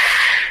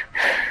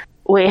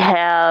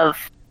have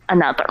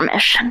another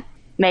mission.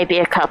 Maybe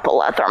a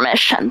couple other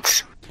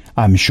missions.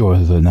 I'm sure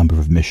the number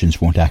of missions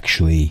won't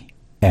actually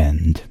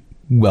end,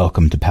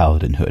 welcome to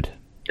Paladinhood.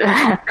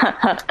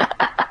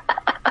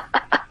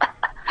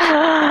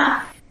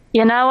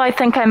 You know, I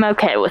think I'm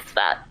okay with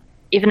that.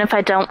 Even if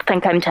I don't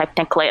think I'm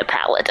technically a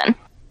paladin.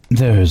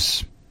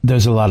 There's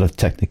a lot of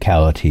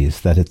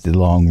technicalities that at the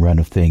long run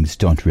of things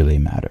don't really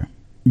matter.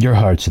 Your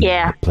heart's in the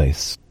right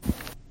place.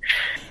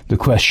 The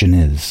question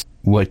is,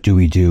 what do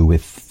we do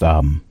with,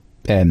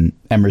 and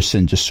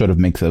Emerson just sort of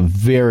makes a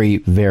very,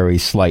 very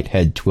slight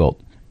head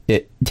tilt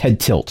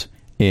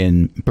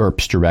in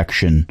Burp's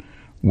direction,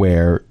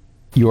 where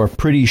you're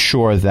pretty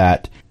sure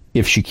that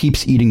if she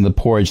keeps eating the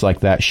porridge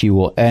like that, she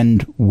will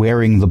end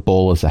wearing the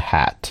bowl as a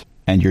hat.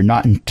 And you're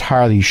not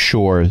entirely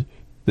sure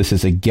this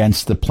is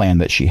against the plan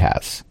that she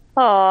has.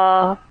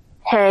 Aw,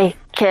 hey,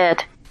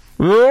 kid.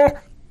 I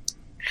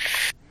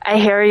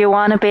hear you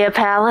want to be a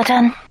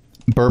paladin.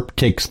 Burp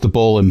takes the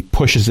bowl and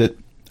pushes it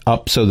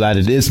up so that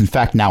it is, in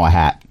fact, now a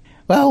hat.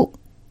 Well,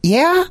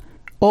 yeah,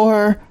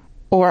 or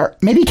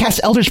maybe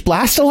cast Eldritch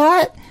Blast a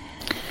lot,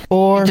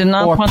 or do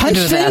not want punch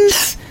to do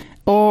things,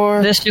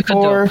 that. This you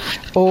could do.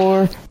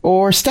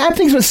 or stab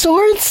things with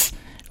swords.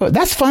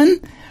 That's fun.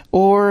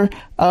 Or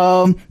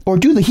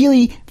do the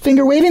Healy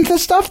finger waving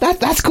stuff.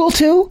 That's cool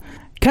too.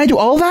 Can I do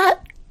all that?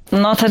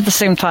 Not at the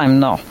same time,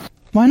 no.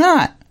 Why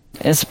not?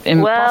 It's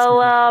impossible.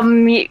 Well,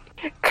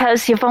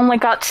 because you've only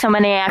got so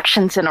many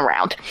actions in a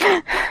round.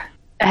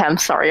 I'm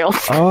sorry,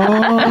 Ulf.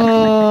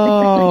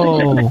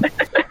 Oh.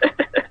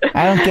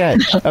 I don't get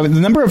it. The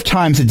number of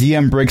times the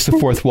DM breaks the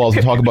fourth wall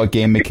to talk about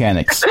game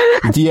mechanics.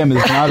 The DM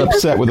is not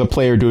upset with a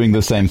player doing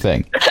the same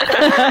thing.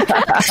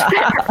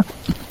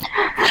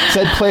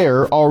 Said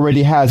player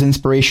already has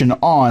inspiration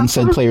on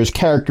said player's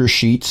character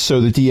sheet, so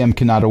the DM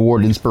cannot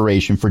award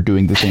inspiration for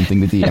doing the same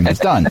thing the DM has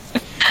done.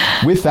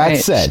 With that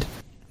said,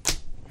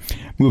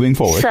 moving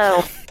forward.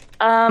 So,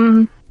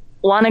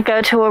 want to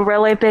go to a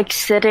really big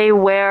city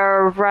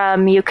where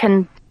you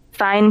can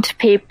find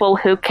people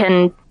who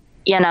can,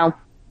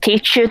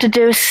 teach you to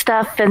do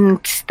stuff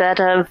instead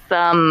of...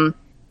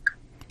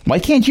 Why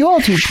can't you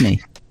all teach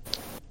me?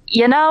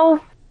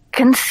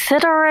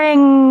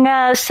 Considering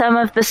some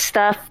of the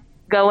stuff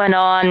going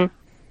on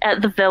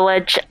at the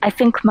village, I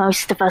think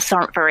most of us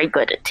aren't very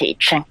good at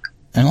teaching.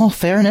 In all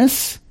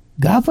fairness,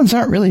 goblins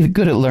aren't really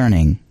good at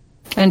learning.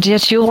 And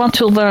yet you want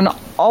to learn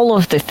all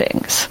of the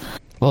things.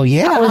 Well,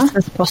 yeah. How is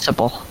this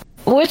possible?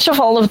 Which of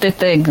all of the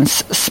things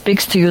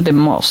speaks to you the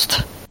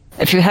most?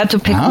 If you had to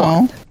pick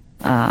one.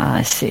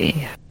 I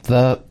see.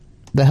 The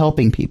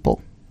helping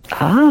people.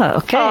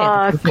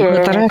 Okay.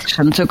 Good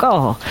direction to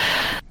go.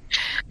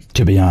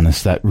 To be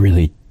honest, that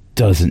really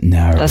doesn't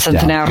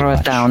narrow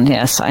it down.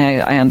 Yes,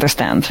 I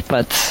understand.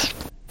 But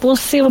we'll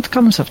see what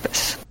comes of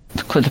this.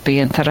 It could be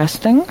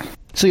interesting.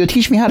 So you'll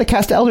teach me how to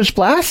cast Eldritch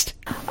Blast?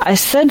 I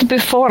said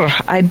before,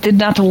 I did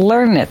not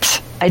learn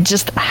it. I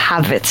just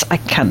have it. I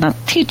cannot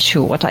teach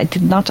you what I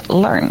did not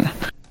learn.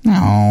 No.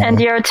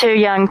 And you're too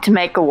young to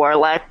make a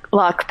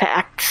warlock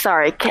pact.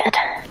 Sorry, kid.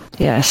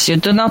 Yes, you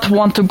do not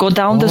want to go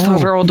down this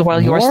road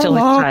while you are still a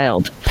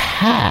child.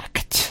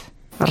 Pact.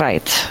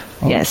 Right.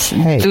 Yes,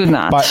 okay. Do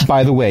not.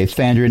 By the way,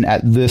 Thandrin,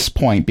 at this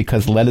point,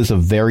 because lead is a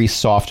very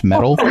soft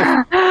metal,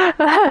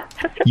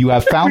 you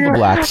have found the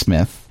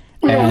blacksmith.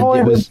 And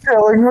it was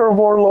telling her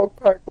warlock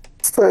pact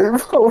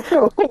save. Oh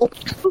no.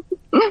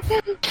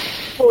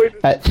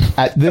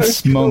 At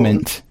this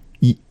moment,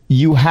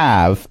 you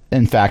have,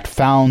 in fact,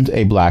 found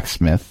a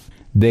blacksmith.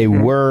 They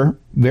were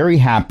very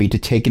happy to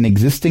take an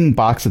existing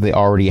box that they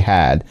already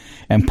had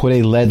and put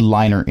a lead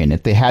liner in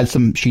it. They had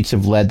some sheets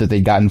of lead that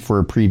they'd gotten for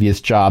a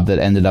previous job that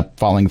ended up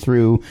falling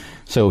through,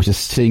 so it was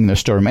just sitting in their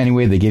storeroom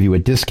anyway. They give you a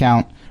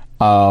discount,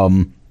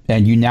 and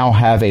you now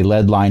have a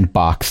lead-lined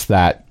box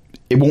that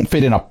it won't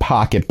fit in a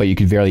pocket, but you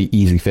could very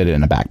easily fit it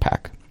in a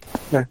backpack.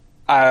 Yeah.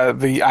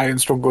 The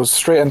Ironstone goes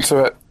straight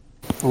into it,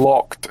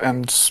 locked,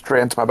 and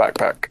straight into my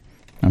backpack.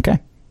 Okay.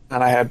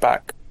 And I head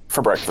back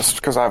for breakfast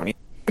because I haven't eaten.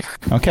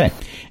 Okay.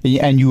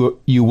 And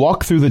you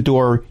walk through the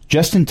door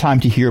just in time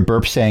to hear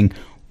Burp saying,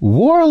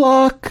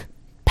 Warlock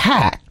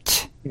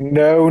Pact.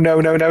 No.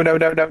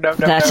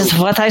 That is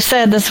what I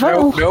said as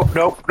well.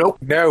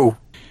 No.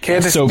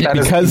 So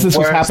because this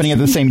was happening at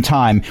the same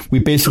time, we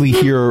basically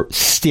hear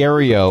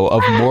stereo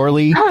of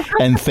Morley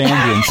and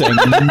Thandrin saying,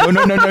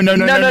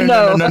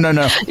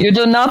 no. You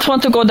do not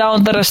want to go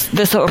down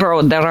this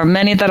road. There are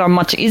many that are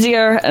much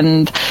easier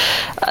and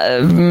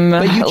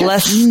but you just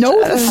less...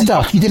 know the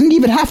stuff. You didn't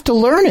even have to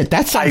learn it.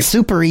 That sounds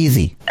super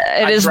easy.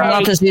 It is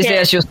not as easy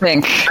as you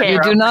think.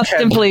 You do not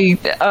simply...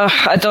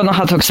 I don't know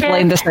how to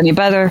explain this any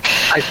better.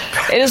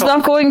 It is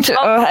not going to...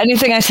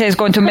 anything I say is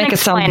going to make it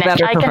sound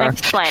better I for can her.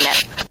 explain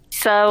it.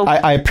 So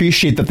I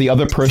appreciate that the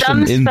other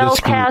person in this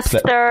group...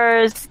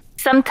 spellcasters,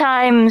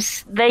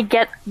 sometimes they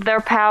get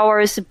their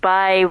powers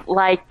by,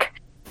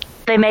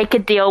 they make a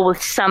deal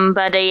with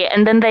somebody,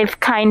 and then they've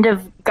kind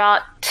of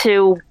got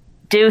to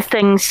do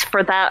things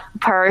for that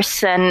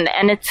person,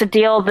 and it's a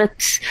deal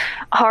that's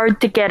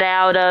hard to get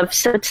out of,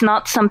 so it's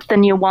not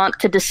something you want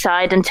to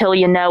decide until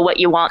you know what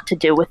you want to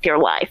do with your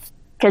life,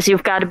 because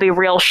you've got to be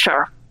real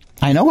sure.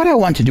 I know what I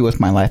want to do with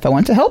my life. I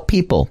want to help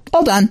people.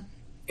 All done.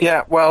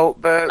 Yeah, well...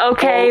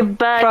 Okay,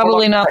 but...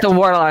 Probably not the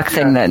warlock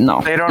thing then,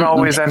 no. They don't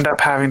always end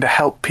up having to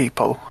help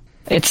people.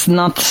 It's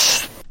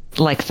not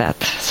like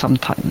that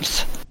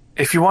sometimes.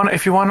 If you want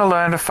to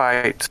learn to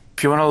fight,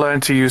 if you want to learn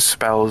to use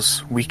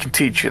spells, we can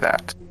teach you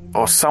that.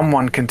 Or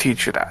someone can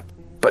teach you that.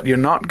 But you're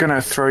not going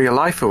to throw your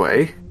life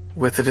away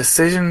with a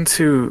decision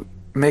to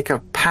make a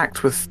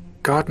pact with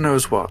God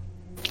knows what.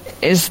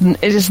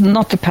 It is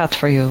not the path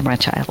for you, my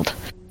child.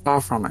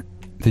 Far from it.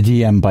 The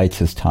DM bites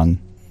his tongue.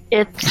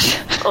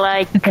 It's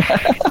like...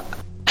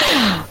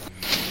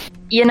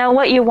 You know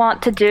what you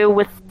want to do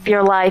with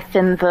your life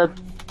in the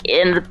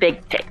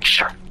big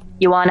picture.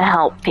 You want to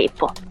help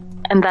people.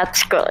 And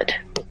that's good.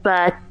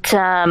 But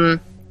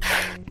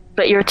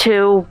you're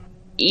too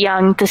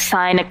young to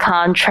sign a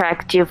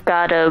contract you've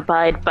got to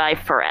abide by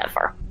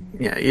forever.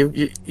 Yeah,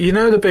 you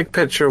know the big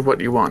picture of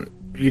what you want.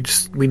 We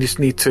just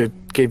need to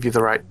give you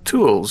the right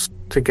tools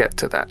to get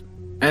to that.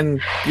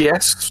 And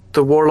yes,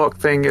 the warlock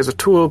thing is a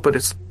tool, but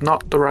it's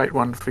not the right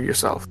one for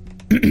yourself.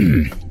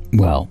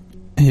 Well,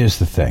 here's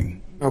the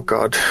thing. Oh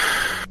God.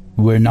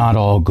 We're not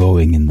all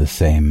going in the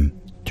same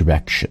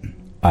direction.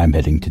 I'm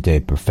heading to De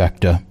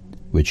Perfecta,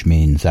 which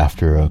means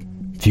after a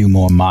few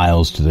more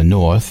miles to the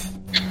north,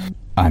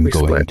 I'm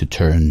going to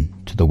turn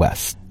to the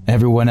west.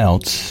 Everyone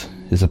else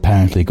is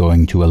apparently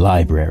going to a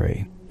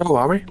library. Oh,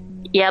 are we?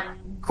 Yep.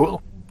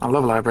 Cool. I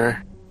love library.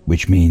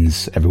 Which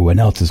means everyone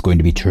else is going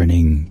to be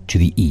turning to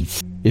the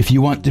east. If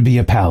you want to be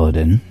a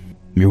paladin,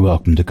 you're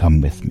welcome to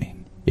come with me.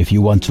 If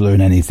you want to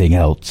learn anything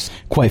else,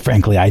 quite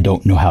frankly, I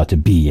don't know how to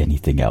be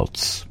anything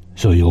else,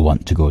 so you'll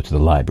want to go to the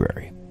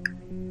library.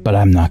 But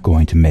I'm not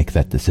going to make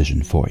that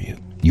decision for you.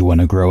 You want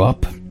to grow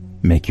up?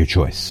 Make your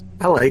choice.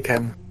 I like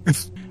him.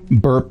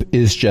 Burp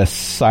is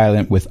just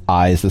silent with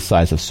eyes the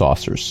size of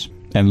saucers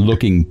and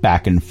looking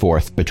back and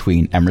forth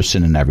between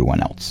Emerson and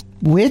everyone else.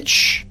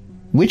 Which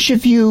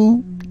of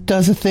you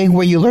does a thing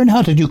where you learn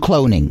how to do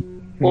cloning?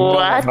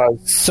 What?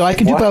 So I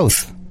can do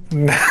both.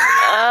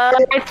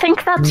 I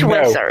think that's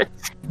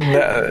wizards.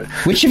 No.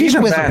 Which of you is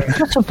a wizard?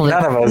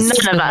 None of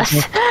us. None of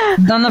us.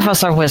 None of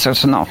us are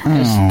wizards, no.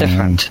 It's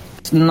different.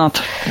 It's not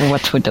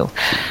what we do.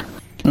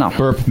 No.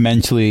 Burp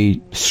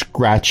mentally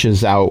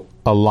scratches out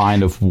a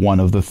line of one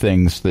of the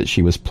things that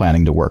she was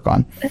planning to work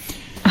on.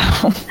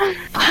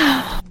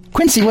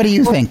 Quincy, what do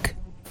you think?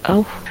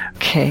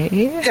 Okay.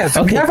 Yes,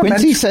 Okay,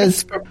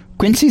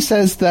 Quincy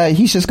says that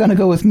he's just going to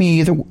go with me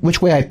either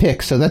which way I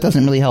pick, so that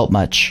doesn't really help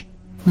much.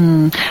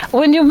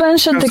 When you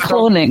mentioned the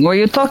cloning, were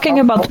you talking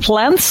about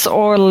plants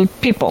or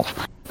people?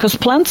 Because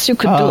plants you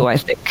could do, I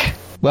think.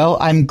 Well,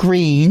 I'm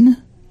green,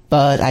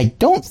 but I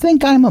don't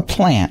think I'm a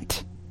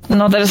plant.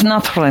 No, that is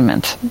not what I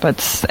meant.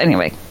 But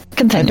anyway,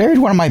 continue. I buried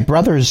one of my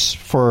brothers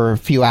for a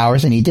few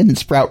hours, and he didn't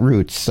sprout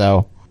roots,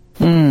 so...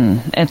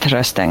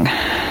 Interesting.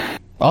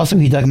 Also,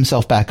 he dug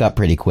himself back up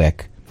pretty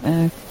quick.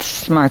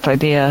 Smart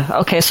idea.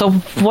 Okay, so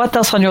what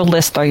else on your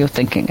list are you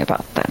thinking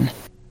about then?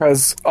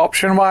 Because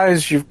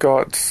option-wise, you've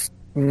got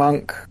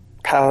monk,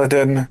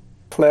 paladin,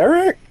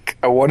 cleric.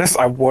 I want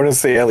to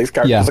say at least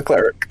character as a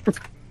cleric.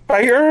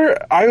 Fighter.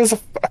 I was a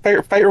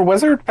fighter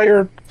wizard,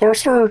 fighter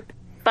sorcerer.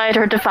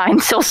 Fighter, divine,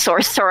 still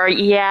sorcerer.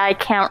 Yeah, I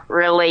can't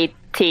really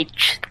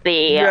teach the...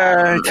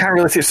 Yeah, I can't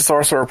really teach the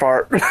sorcerer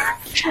part.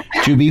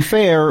 To be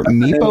fair,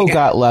 Meepo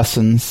got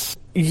lessons.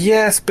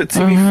 Yes, but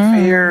to be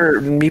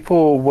fair,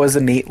 Meepo was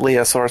innately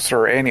a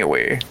sorcerer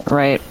anyway.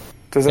 Right.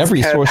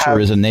 Every sorcerer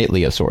is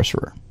innately a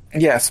sorcerer.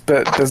 Yes,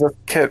 but does a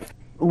kid...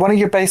 One of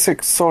your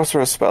basic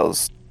sorcerer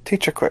spells.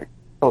 Teach her quick.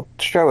 I'll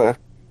show her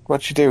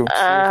what you do.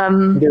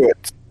 Do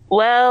it.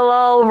 Well,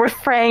 I'll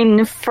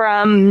refrain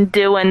from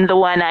doing the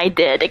one I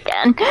did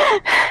again.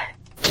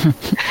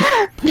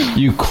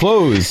 You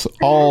close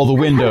all the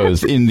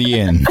windows in the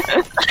inn.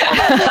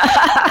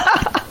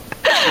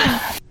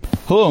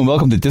 Hello and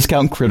welcome to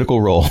Discount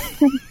Critical Role.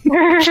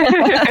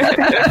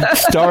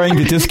 Starring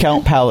the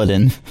Discount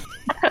Paladin.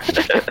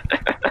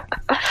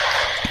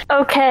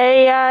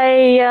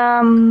 Okay,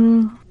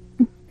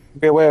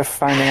 Be a way of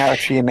finding out if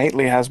she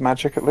innately has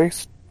magic, at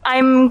least.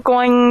 I'm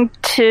going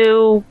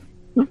to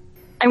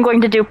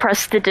do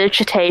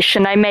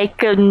prestidigitation. I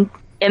make an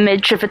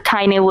image of a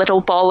tiny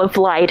little ball of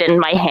light in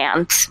my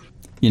hands.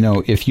 You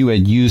know, if you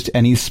had used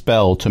any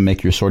spell to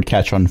make your sword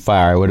catch on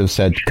fire, I would have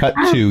said, cut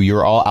to,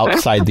 you're all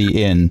outside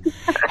the inn,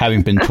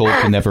 having been told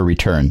to never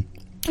return.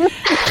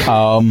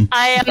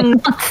 I am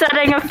not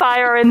setting a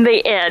fire in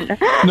the inn.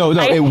 No,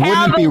 it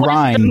wouldn't be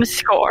Ryan.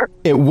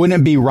 It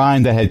wouldn't be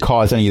Ryan that had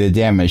caused any of the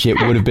damage. It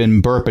would have been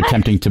Burp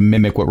attempting to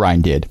mimic what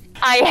Ryan did.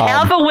 I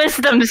have a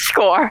wisdom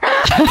score.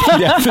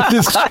 Yes, it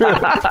is true.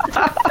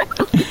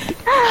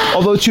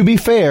 Although, to be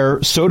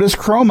fair, so does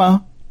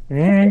Chroma.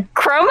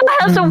 Chroma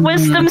has a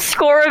wisdom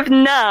score of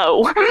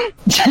no.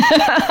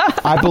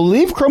 I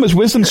believe Chroma's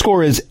wisdom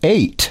score is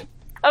 8.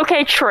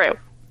 Okay, true.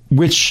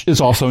 Which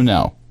is also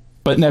no.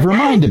 But never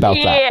mind about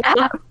that.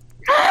 Yeah.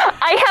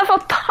 I have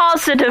a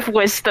positive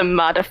wisdom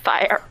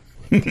modifier.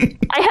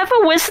 I have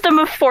a wisdom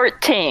of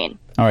 14.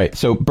 All right,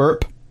 so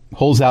Burp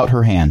holds out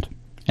her hand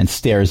and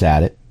stares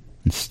at it,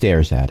 and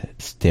stares at it,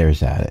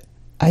 stares at it.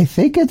 I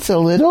think it's a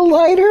little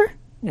lighter.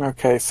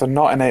 Okay, so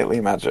not innately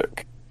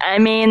magic. I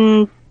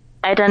mean,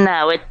 I don't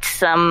know. It's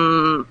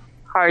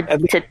hard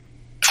to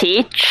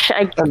teach.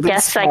 I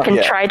guess I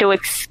can try to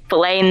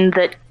explain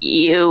that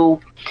you...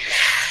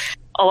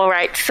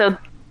 Alright, so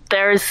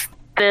there's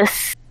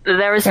this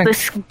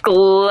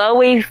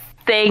glowy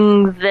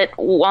thing that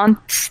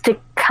wants to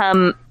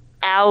come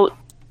out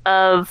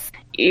of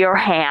your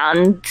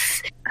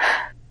hands.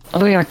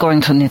 We are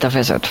going to need a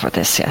wizard for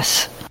this,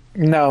 yes.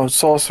 No,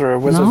 sorcerer.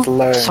 Wizards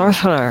learn.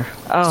 Sorcerer.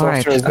 Oh,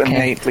 right. Sorcerers Okay.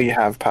 innately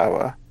have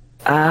power.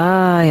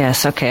 Ah,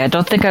 yes, okay. I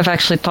don't think I've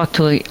actually talked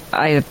to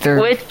either.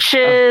 Which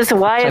is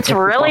why it's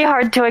really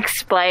hard to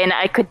explain.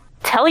 I could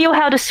tell you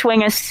how to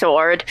swing a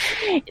sword.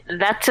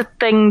 That's a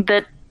thing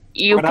that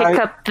you pick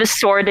up the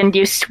sword and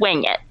you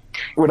swing it.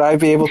 Would I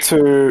be able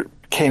to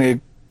kind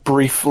of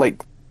brief,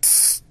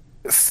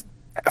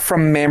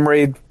 from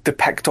memory,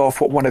 depict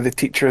off what one of the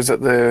teachers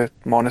at the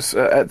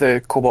at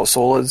the Cobalt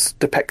Soul is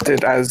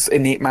depicted as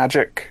innate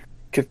magic?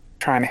 Could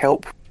try and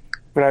help.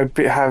 Would I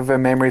have a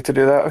memory to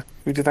do that?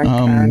 Would you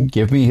think?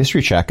 Give me a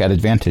history check at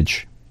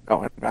advantage.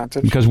 Oh,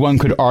 advantage. Because one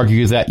could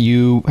argue that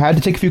you had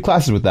to take a few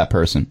classes with that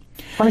person.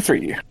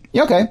 23.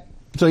 Yeah, okay.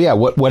 So yeah,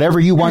 whatever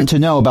you want to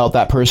know about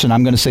that person,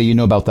 I'm going to say you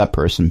know about that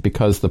person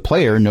because the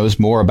player knows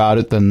more about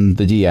it than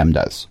the DM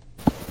does.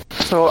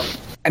 So,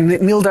 and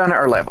kneel down at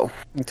our level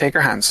and take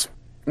our hands.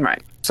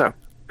 Right. So,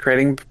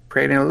 creating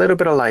a little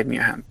bit of light in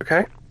your hand.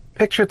 Okay.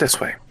 Picture it this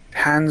way: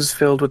 hands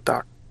filled with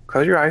dark.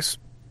 Close your eyes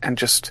and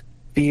just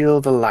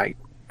feel the light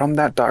from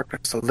that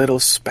darkness. A little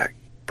speck,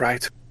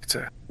 bright. It's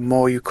a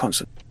more you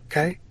concentrate.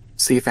 Okay.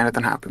 See if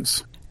anything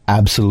happens.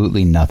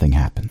 Absolutely nothing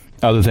happened.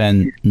 Other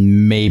than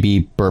maybe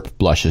Burp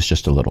blushes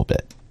just a little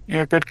bit.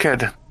 You're a good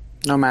kid.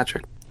 No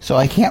magic. So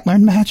I can't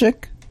learn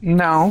magic?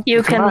 No.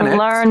 You can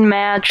learn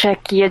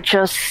magic, you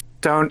just...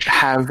 don't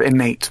have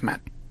innate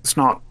magic. It's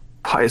not...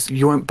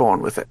 you weren't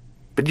born with it.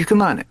 But you can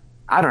learn it.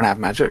 I don't have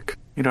magic.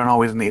 You don't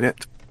always need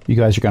it. You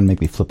guys are going to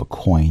make me flip a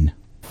coin.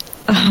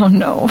 Oh,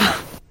 no.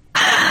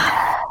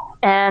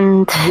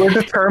 And... we're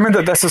determined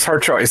that this is her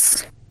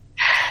choice.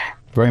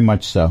 Very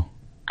much so.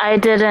 I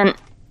didn't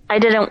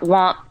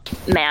want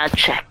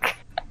magic.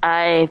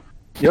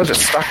 You're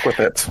just stuck with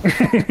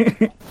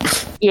it.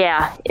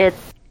 Yeah,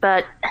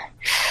 but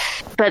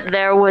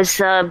there was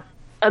a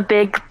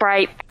big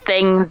bright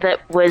thing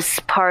that was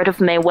part of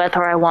me,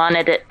 whether I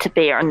wanted it to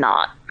be or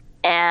not.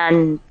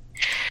 And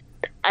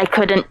I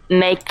couldn't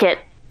make it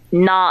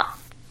not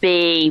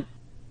be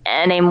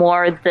any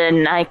more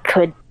than I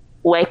could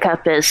wake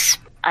up as,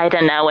 I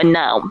don't know, a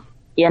gnome,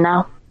 you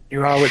know?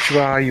 You are what you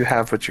are, you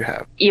have what you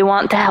have. You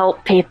want to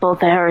help people,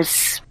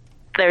 there's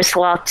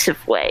lots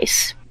of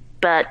ways,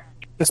 but...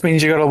 This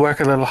means you gotta work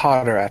a little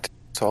harder at it,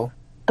 that's all.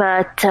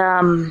 But,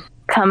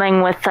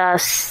 coming with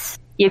us,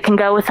 you can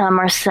go with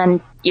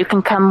Emerson, you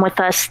can come with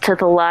us to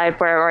the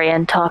library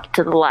and talk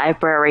to the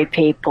library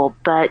people,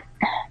 but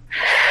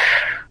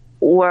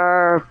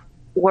we're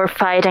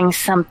fighting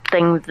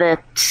something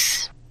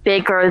that's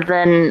bigger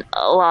than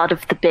a lot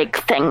of the big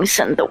things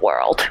in the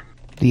world.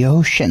 The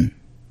ocean.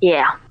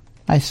 Yeah.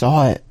 I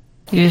saw it.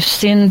 You've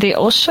seen the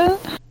ocean?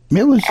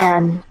 It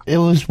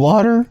was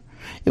water.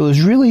 It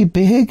was really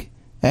big,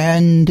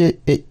 and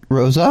it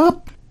rose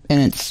up, and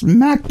it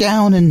smacked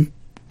down and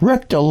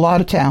wrecked a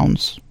lot of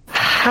towns.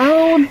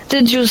 How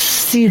did you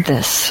see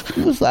this?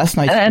 It was last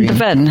night's And dream.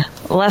 when?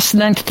 Last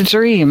night's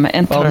dream.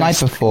 Well, the night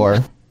before.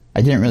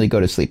 I didn't really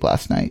go to sleep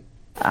last night.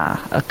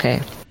 Ah,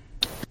 okay.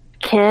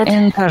 Kid.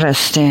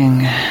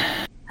 Interesting.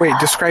 Wait,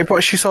 describe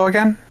what she saw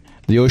again?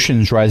 The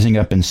ocean's rising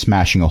up and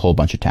smashing a whole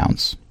bunch of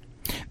towns.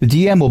 The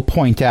DM will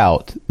point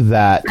out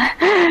that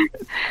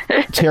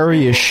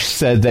Teriush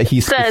said that he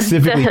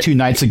specifically 2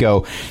 nights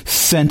ago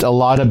sent a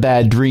lot of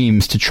bad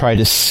dreams to try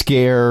to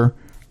scare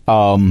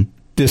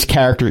this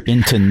character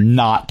into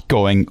not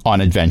going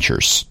on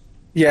adventures.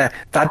 Yeah,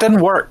 that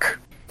didn't work.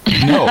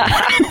 No.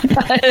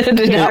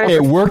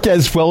 It worked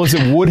as well as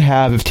it would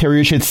have if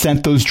Teriush had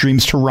sent those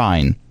dreams to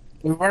Rhine.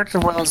 It worked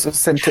as well as it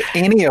sent to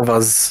any of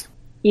us.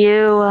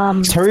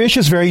 Teriush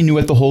is very new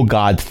at the whole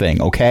god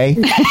thing, okay?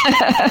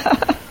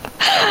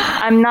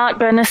 I'm not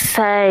going to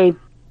say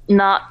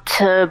not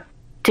to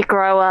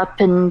grow up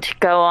and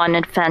go on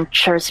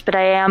adventures, but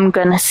I am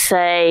going to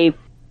say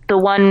the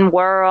one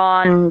we're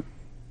on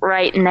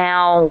right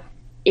now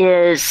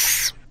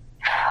it's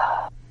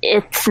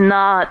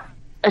not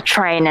a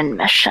training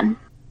mission.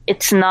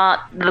 It's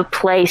not the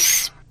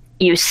place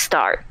you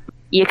start.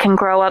 You can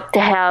grow up to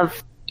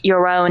have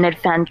your own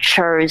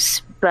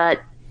adventures,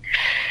 but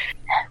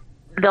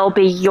they'll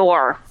be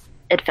your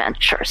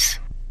adventures.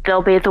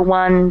 They'll be the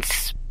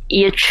ones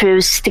you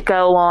choose to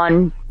go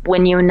on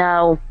when you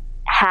know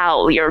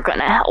how you're going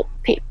to help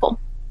people.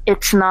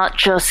 It's not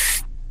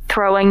just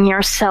throwing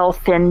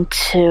yourself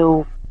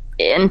into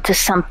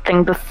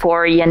something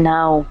before you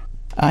know.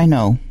 I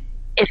know.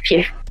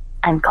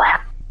 I'm glad.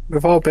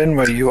 We've all been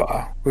where you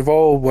are. We've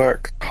all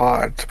worked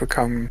hard to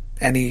become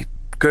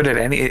good at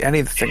any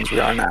of the things we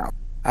are now.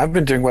 I've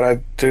been doing what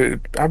I do.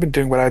 I've been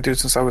doing what I do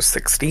since I was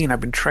 16. I've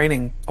been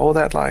training all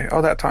that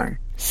time.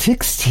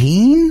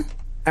 16?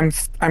 I'm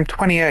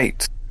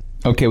 28.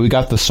 Okay, we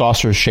got the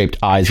saucer-shaped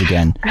eyes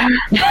again.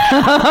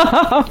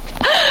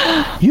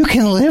 You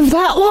can live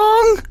that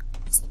long?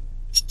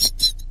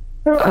 It's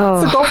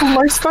a goblin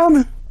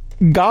lifespan.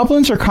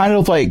 Goblins are kind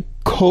of like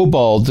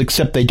kobolds,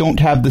 except they don't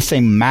have the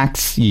same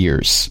max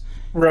years.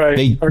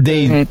 Right.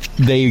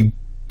 They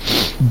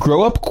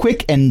grow up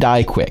quick and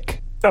die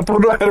quick. I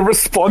don't know how to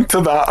respond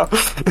to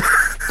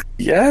that.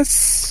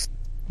 Yes.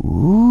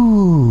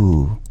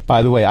 Ooh.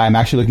 By the way, I'm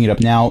actually looking it up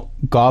now.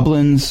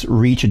 Goblins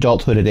reach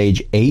adulthood at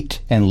age 8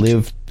 and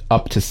live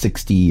up to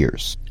 60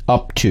 years.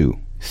 Up to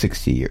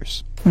 60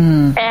 years.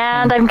 And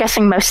I'm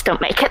guessing most don't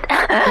make it. Don't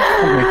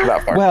make it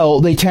that far. Well,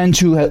 they tend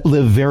to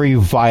live very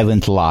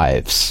violent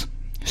lives.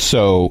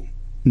 So,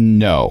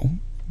 no.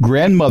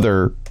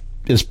 Grandmother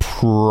is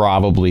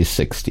probably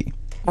 60.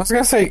 I was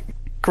going to say,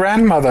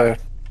 grandmother,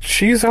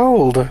 she's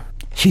old.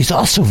 She's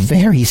also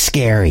very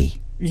scary.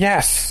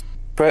 Yes,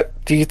 but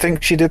do you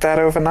think she did that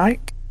overnight?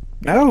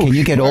 No. Can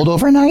you get old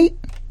overnight?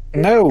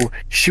 No,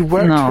 she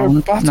worked her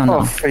butt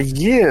off for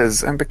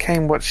years and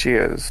became what she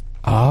is.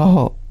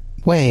 Oh,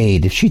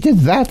 wait, if she did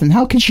that, then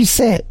how can she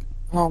sit?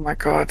 Oh my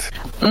god.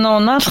 No,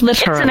 not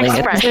literally. It's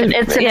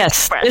an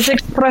expression. This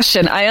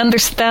expression. I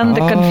understand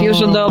the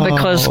confusion, though,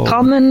 because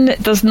Common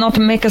does not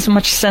make as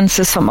much sense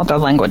as some other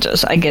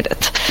languages. I get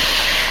it.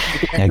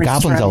 Yeah,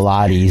 Goblin's a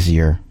lot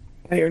easier.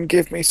 Anyone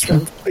give me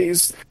strength,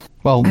 please?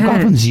 Well,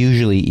 Goblin's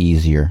usually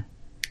easier.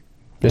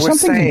 There's We're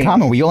something in saying-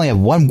 common. We only have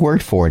one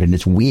word for it, and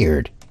it's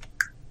weird.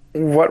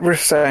 What we're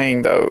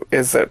saying, though,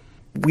 is that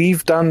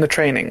we've done the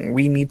training.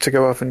 We need to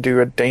go off and do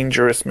a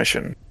dangerous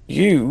mission.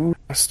 You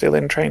are still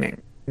in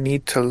training. You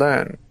need to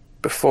learn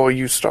before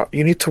you start.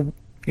 You need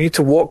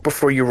to walk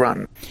before you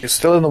run. You're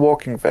still in the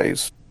walking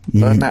phase.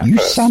 Learn that You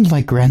first. sound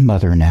like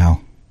grandmother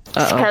now.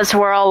 It's because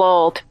we're all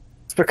old.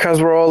 It's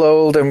because we're all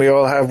old and we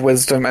all have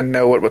wisdom and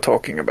know what we're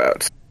talking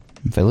about.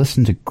 If I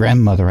listened to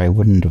grandmother, I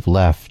wouldn't have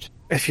left.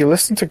 If you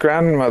listen to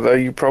grandmother,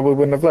 you probably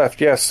wouldn't have left.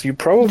 Yes, you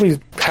probably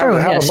have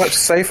yes. a much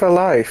safer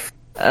life.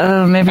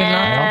 Maybe I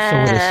not. also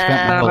would have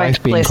spent my right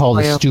life being place called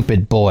for a you.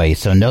 stupid boy,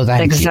 so no thank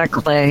you.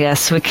 Exactly.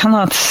 Yes, we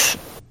cannot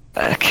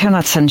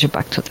send you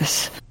back to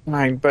this.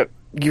 Fine, but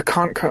you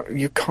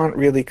can't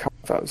really come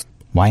with us.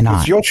 Why not?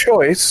 It's your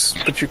choice,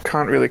 but you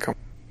can't really come.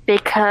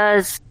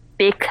 Because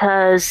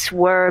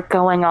we're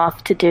going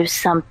off to do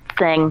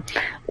something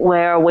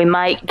where we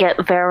might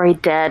get very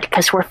dead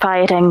because we're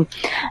fighting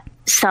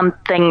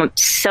something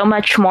so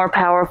much more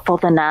powerful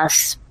than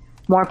us,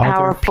 more there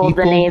powerful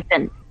than people-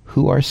 even.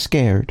 Who are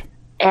scared?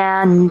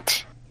 And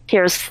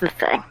here's the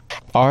thing.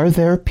 Are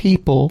there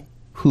people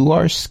who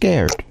are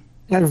scared?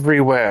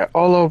 Everywhere,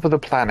 all over the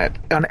planet,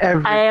 on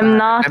every. I am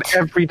not-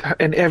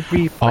 In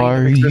every. plane Are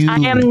of existence. you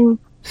I am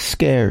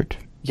scared?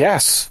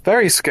 Yes,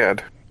 very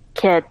scared.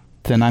 kid.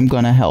 Then I'm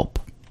gonna help.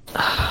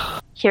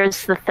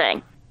 Here's the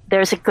thing.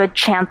 There's a good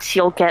chance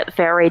you'll get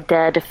very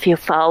dead if you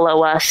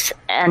follow us,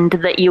 and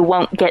that you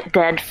won't get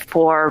dead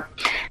for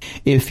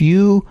If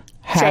you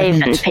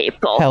saving hadn't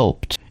people.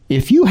 helped,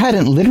 if you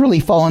hadn't literally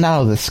fallen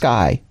out of the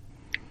sky,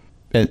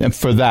 And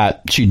for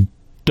that, she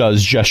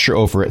does gesture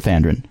over at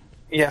Thandrin.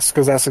 Yes,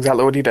 because that's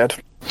exactly what he did.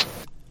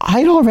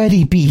 I'd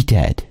already be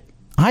dead.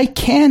 I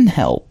can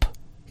help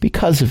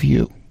because of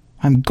you.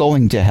 I'm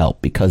going to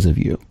help because of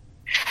you.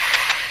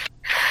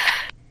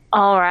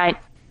 All right.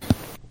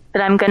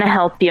 But I'm going to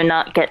help you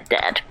not get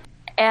dead.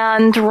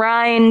 And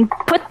Ryan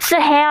puts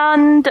a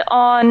hand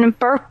on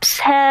Burp's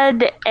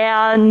head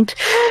and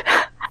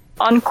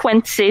on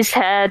Quincy's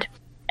head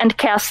and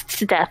casts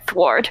Death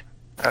Ward.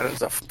 That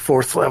is a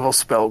 4th level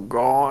spell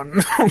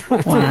gone.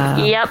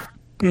 Wow. Yep.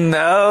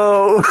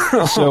 No.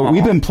 So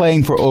we've been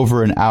playing for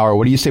over an hour.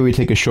 What do you say we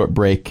take a short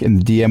break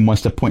and the DM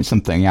wants to point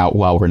something out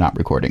while we're not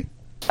recording?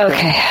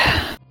 Okay.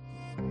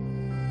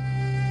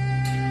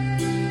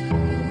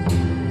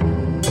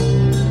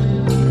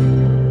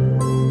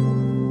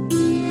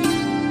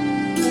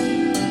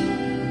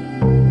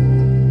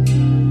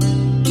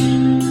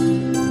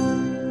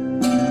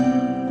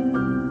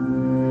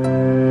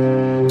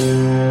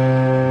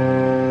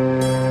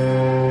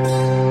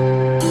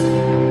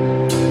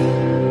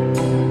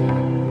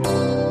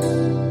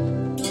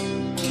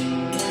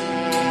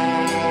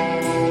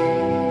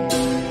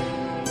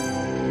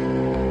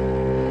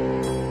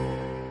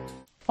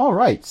 All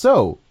right,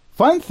 so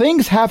fun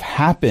things have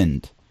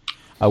happened.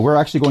 We're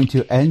actually going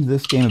to end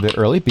this game a bit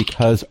early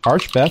because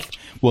Archbeth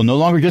will no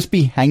longer just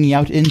be hanging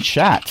out in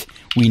chat.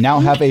 We now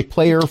have a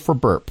player for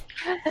Burp.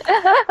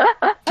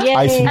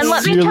 Yay. And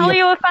let me tell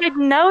you, if I'd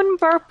known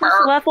Burp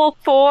was level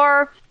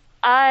 4,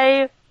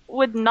 I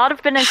would not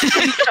have been as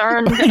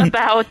concerned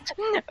about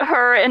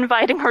her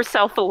inviting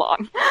herself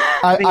along.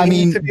 I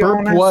mean, to be Burp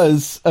honest-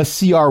 was a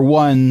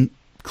CR1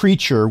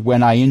 creature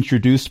when I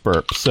introduced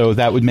Burp, so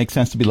that would make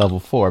sense to be level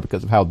 4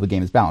 because of how the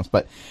game is balanced.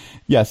 But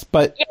yes,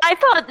 but Yeah, I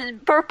thought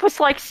Burp was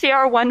like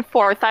CR1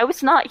 4th. I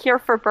was not here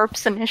for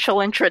Burp's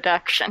initial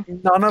introduction.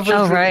 None of us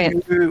Oh, really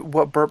right. knew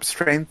what Burp's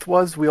strength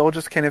was. We all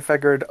just kind of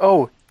figured,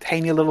 oh,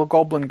 tiny little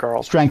goblin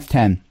girl. Strength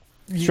 10.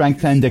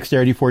 Strength 10,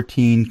 Dexterity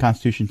 14,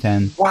 Constitution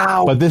 10.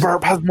 Wow, But this-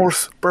 Burp has more.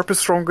 Burp is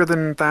stronger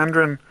than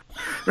Thandrin.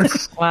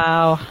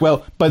 Wow.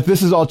 Well, but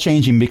this is all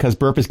changing because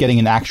Burp is getting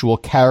an actual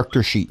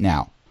character sheet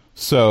now.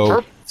 So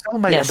Burp still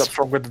might Yes. end up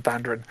stronger than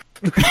Dandrin.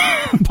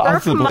 Burp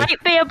possibly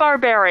might be a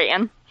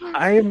barbarian.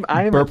 I'm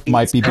Burp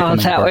might be Oh, becoming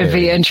that would be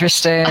barbarian.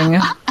 interesting.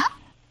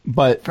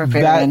 But that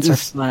Barbarians are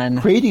is fun.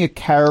 creating a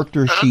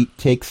character sheet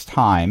takes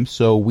time,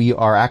 so we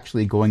are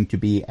actually going to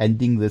be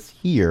ending this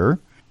here,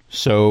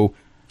 so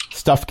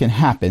stuff can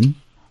happen.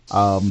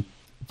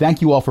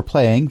 Thank you all for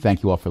playing.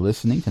 Thank you all for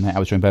listening. Tonight I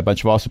was joined by a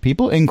bunch of awesome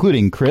people,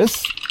 including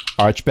Chris,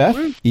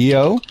 Archbeth,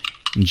 Eo,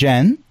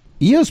 Jen.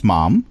 Eo's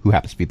mom, who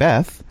happens to be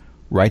Beth,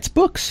 writes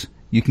books.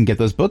 You can get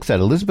those books at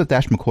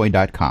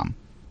elizabeth-mccoy.com.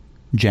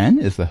 Jen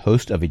is the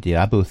host of a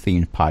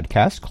Diablo-themed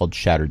podcast called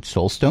Shattered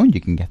Soulstone.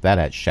 You can get that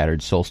at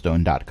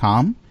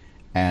shatteredsoulstone.com.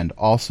 And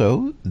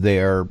also,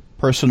 their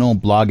personal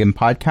blog and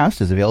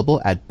podcast is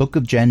available at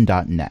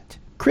bookofjen.net.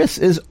 Chris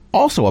is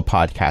also a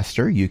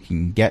podcaster. You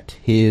can get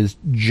his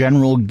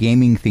general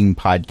gaming-themed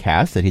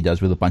podcast that he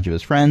does with a bunch of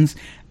his friends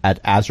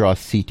at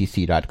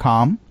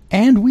azerothctc.com.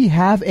 And we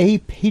have a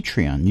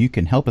Patreon. You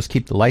can help us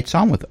keep the lights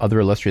on with other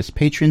illustrious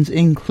patrons,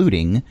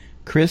 including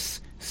Chris,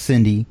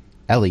 Cindy,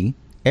 Ellie,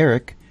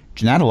 Eric,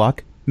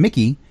 Janatalock,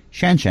 Mickey,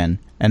 Shanshan,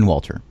 and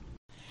Walter.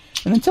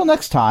 And until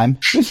next time,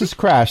 this is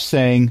Crash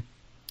saying,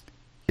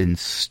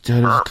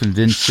 instead of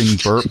convincing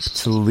Burp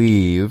to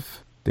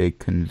leave, they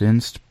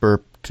convinced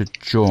Burp to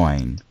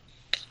join.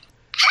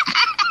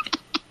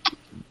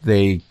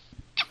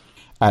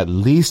 At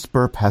least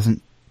Burp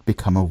hasn't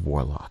become a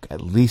warlock.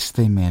 At least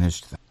they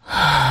managed that.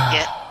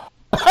 Yeah.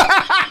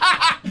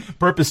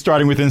 Burp is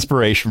starting with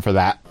inspiration for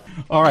that.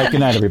 All right, good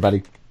night,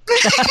 everybody.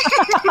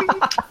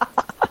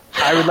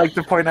 I would like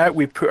to point out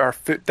we put our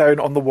foot down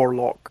on the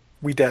warlock.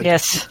 We did.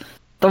 Yes.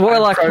 The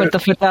warlock put the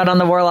foot down on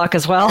the warlock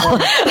as well.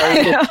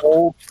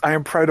 I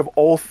am proud of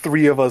all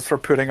three of us for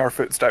putting our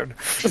foots down.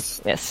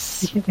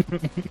 Yes.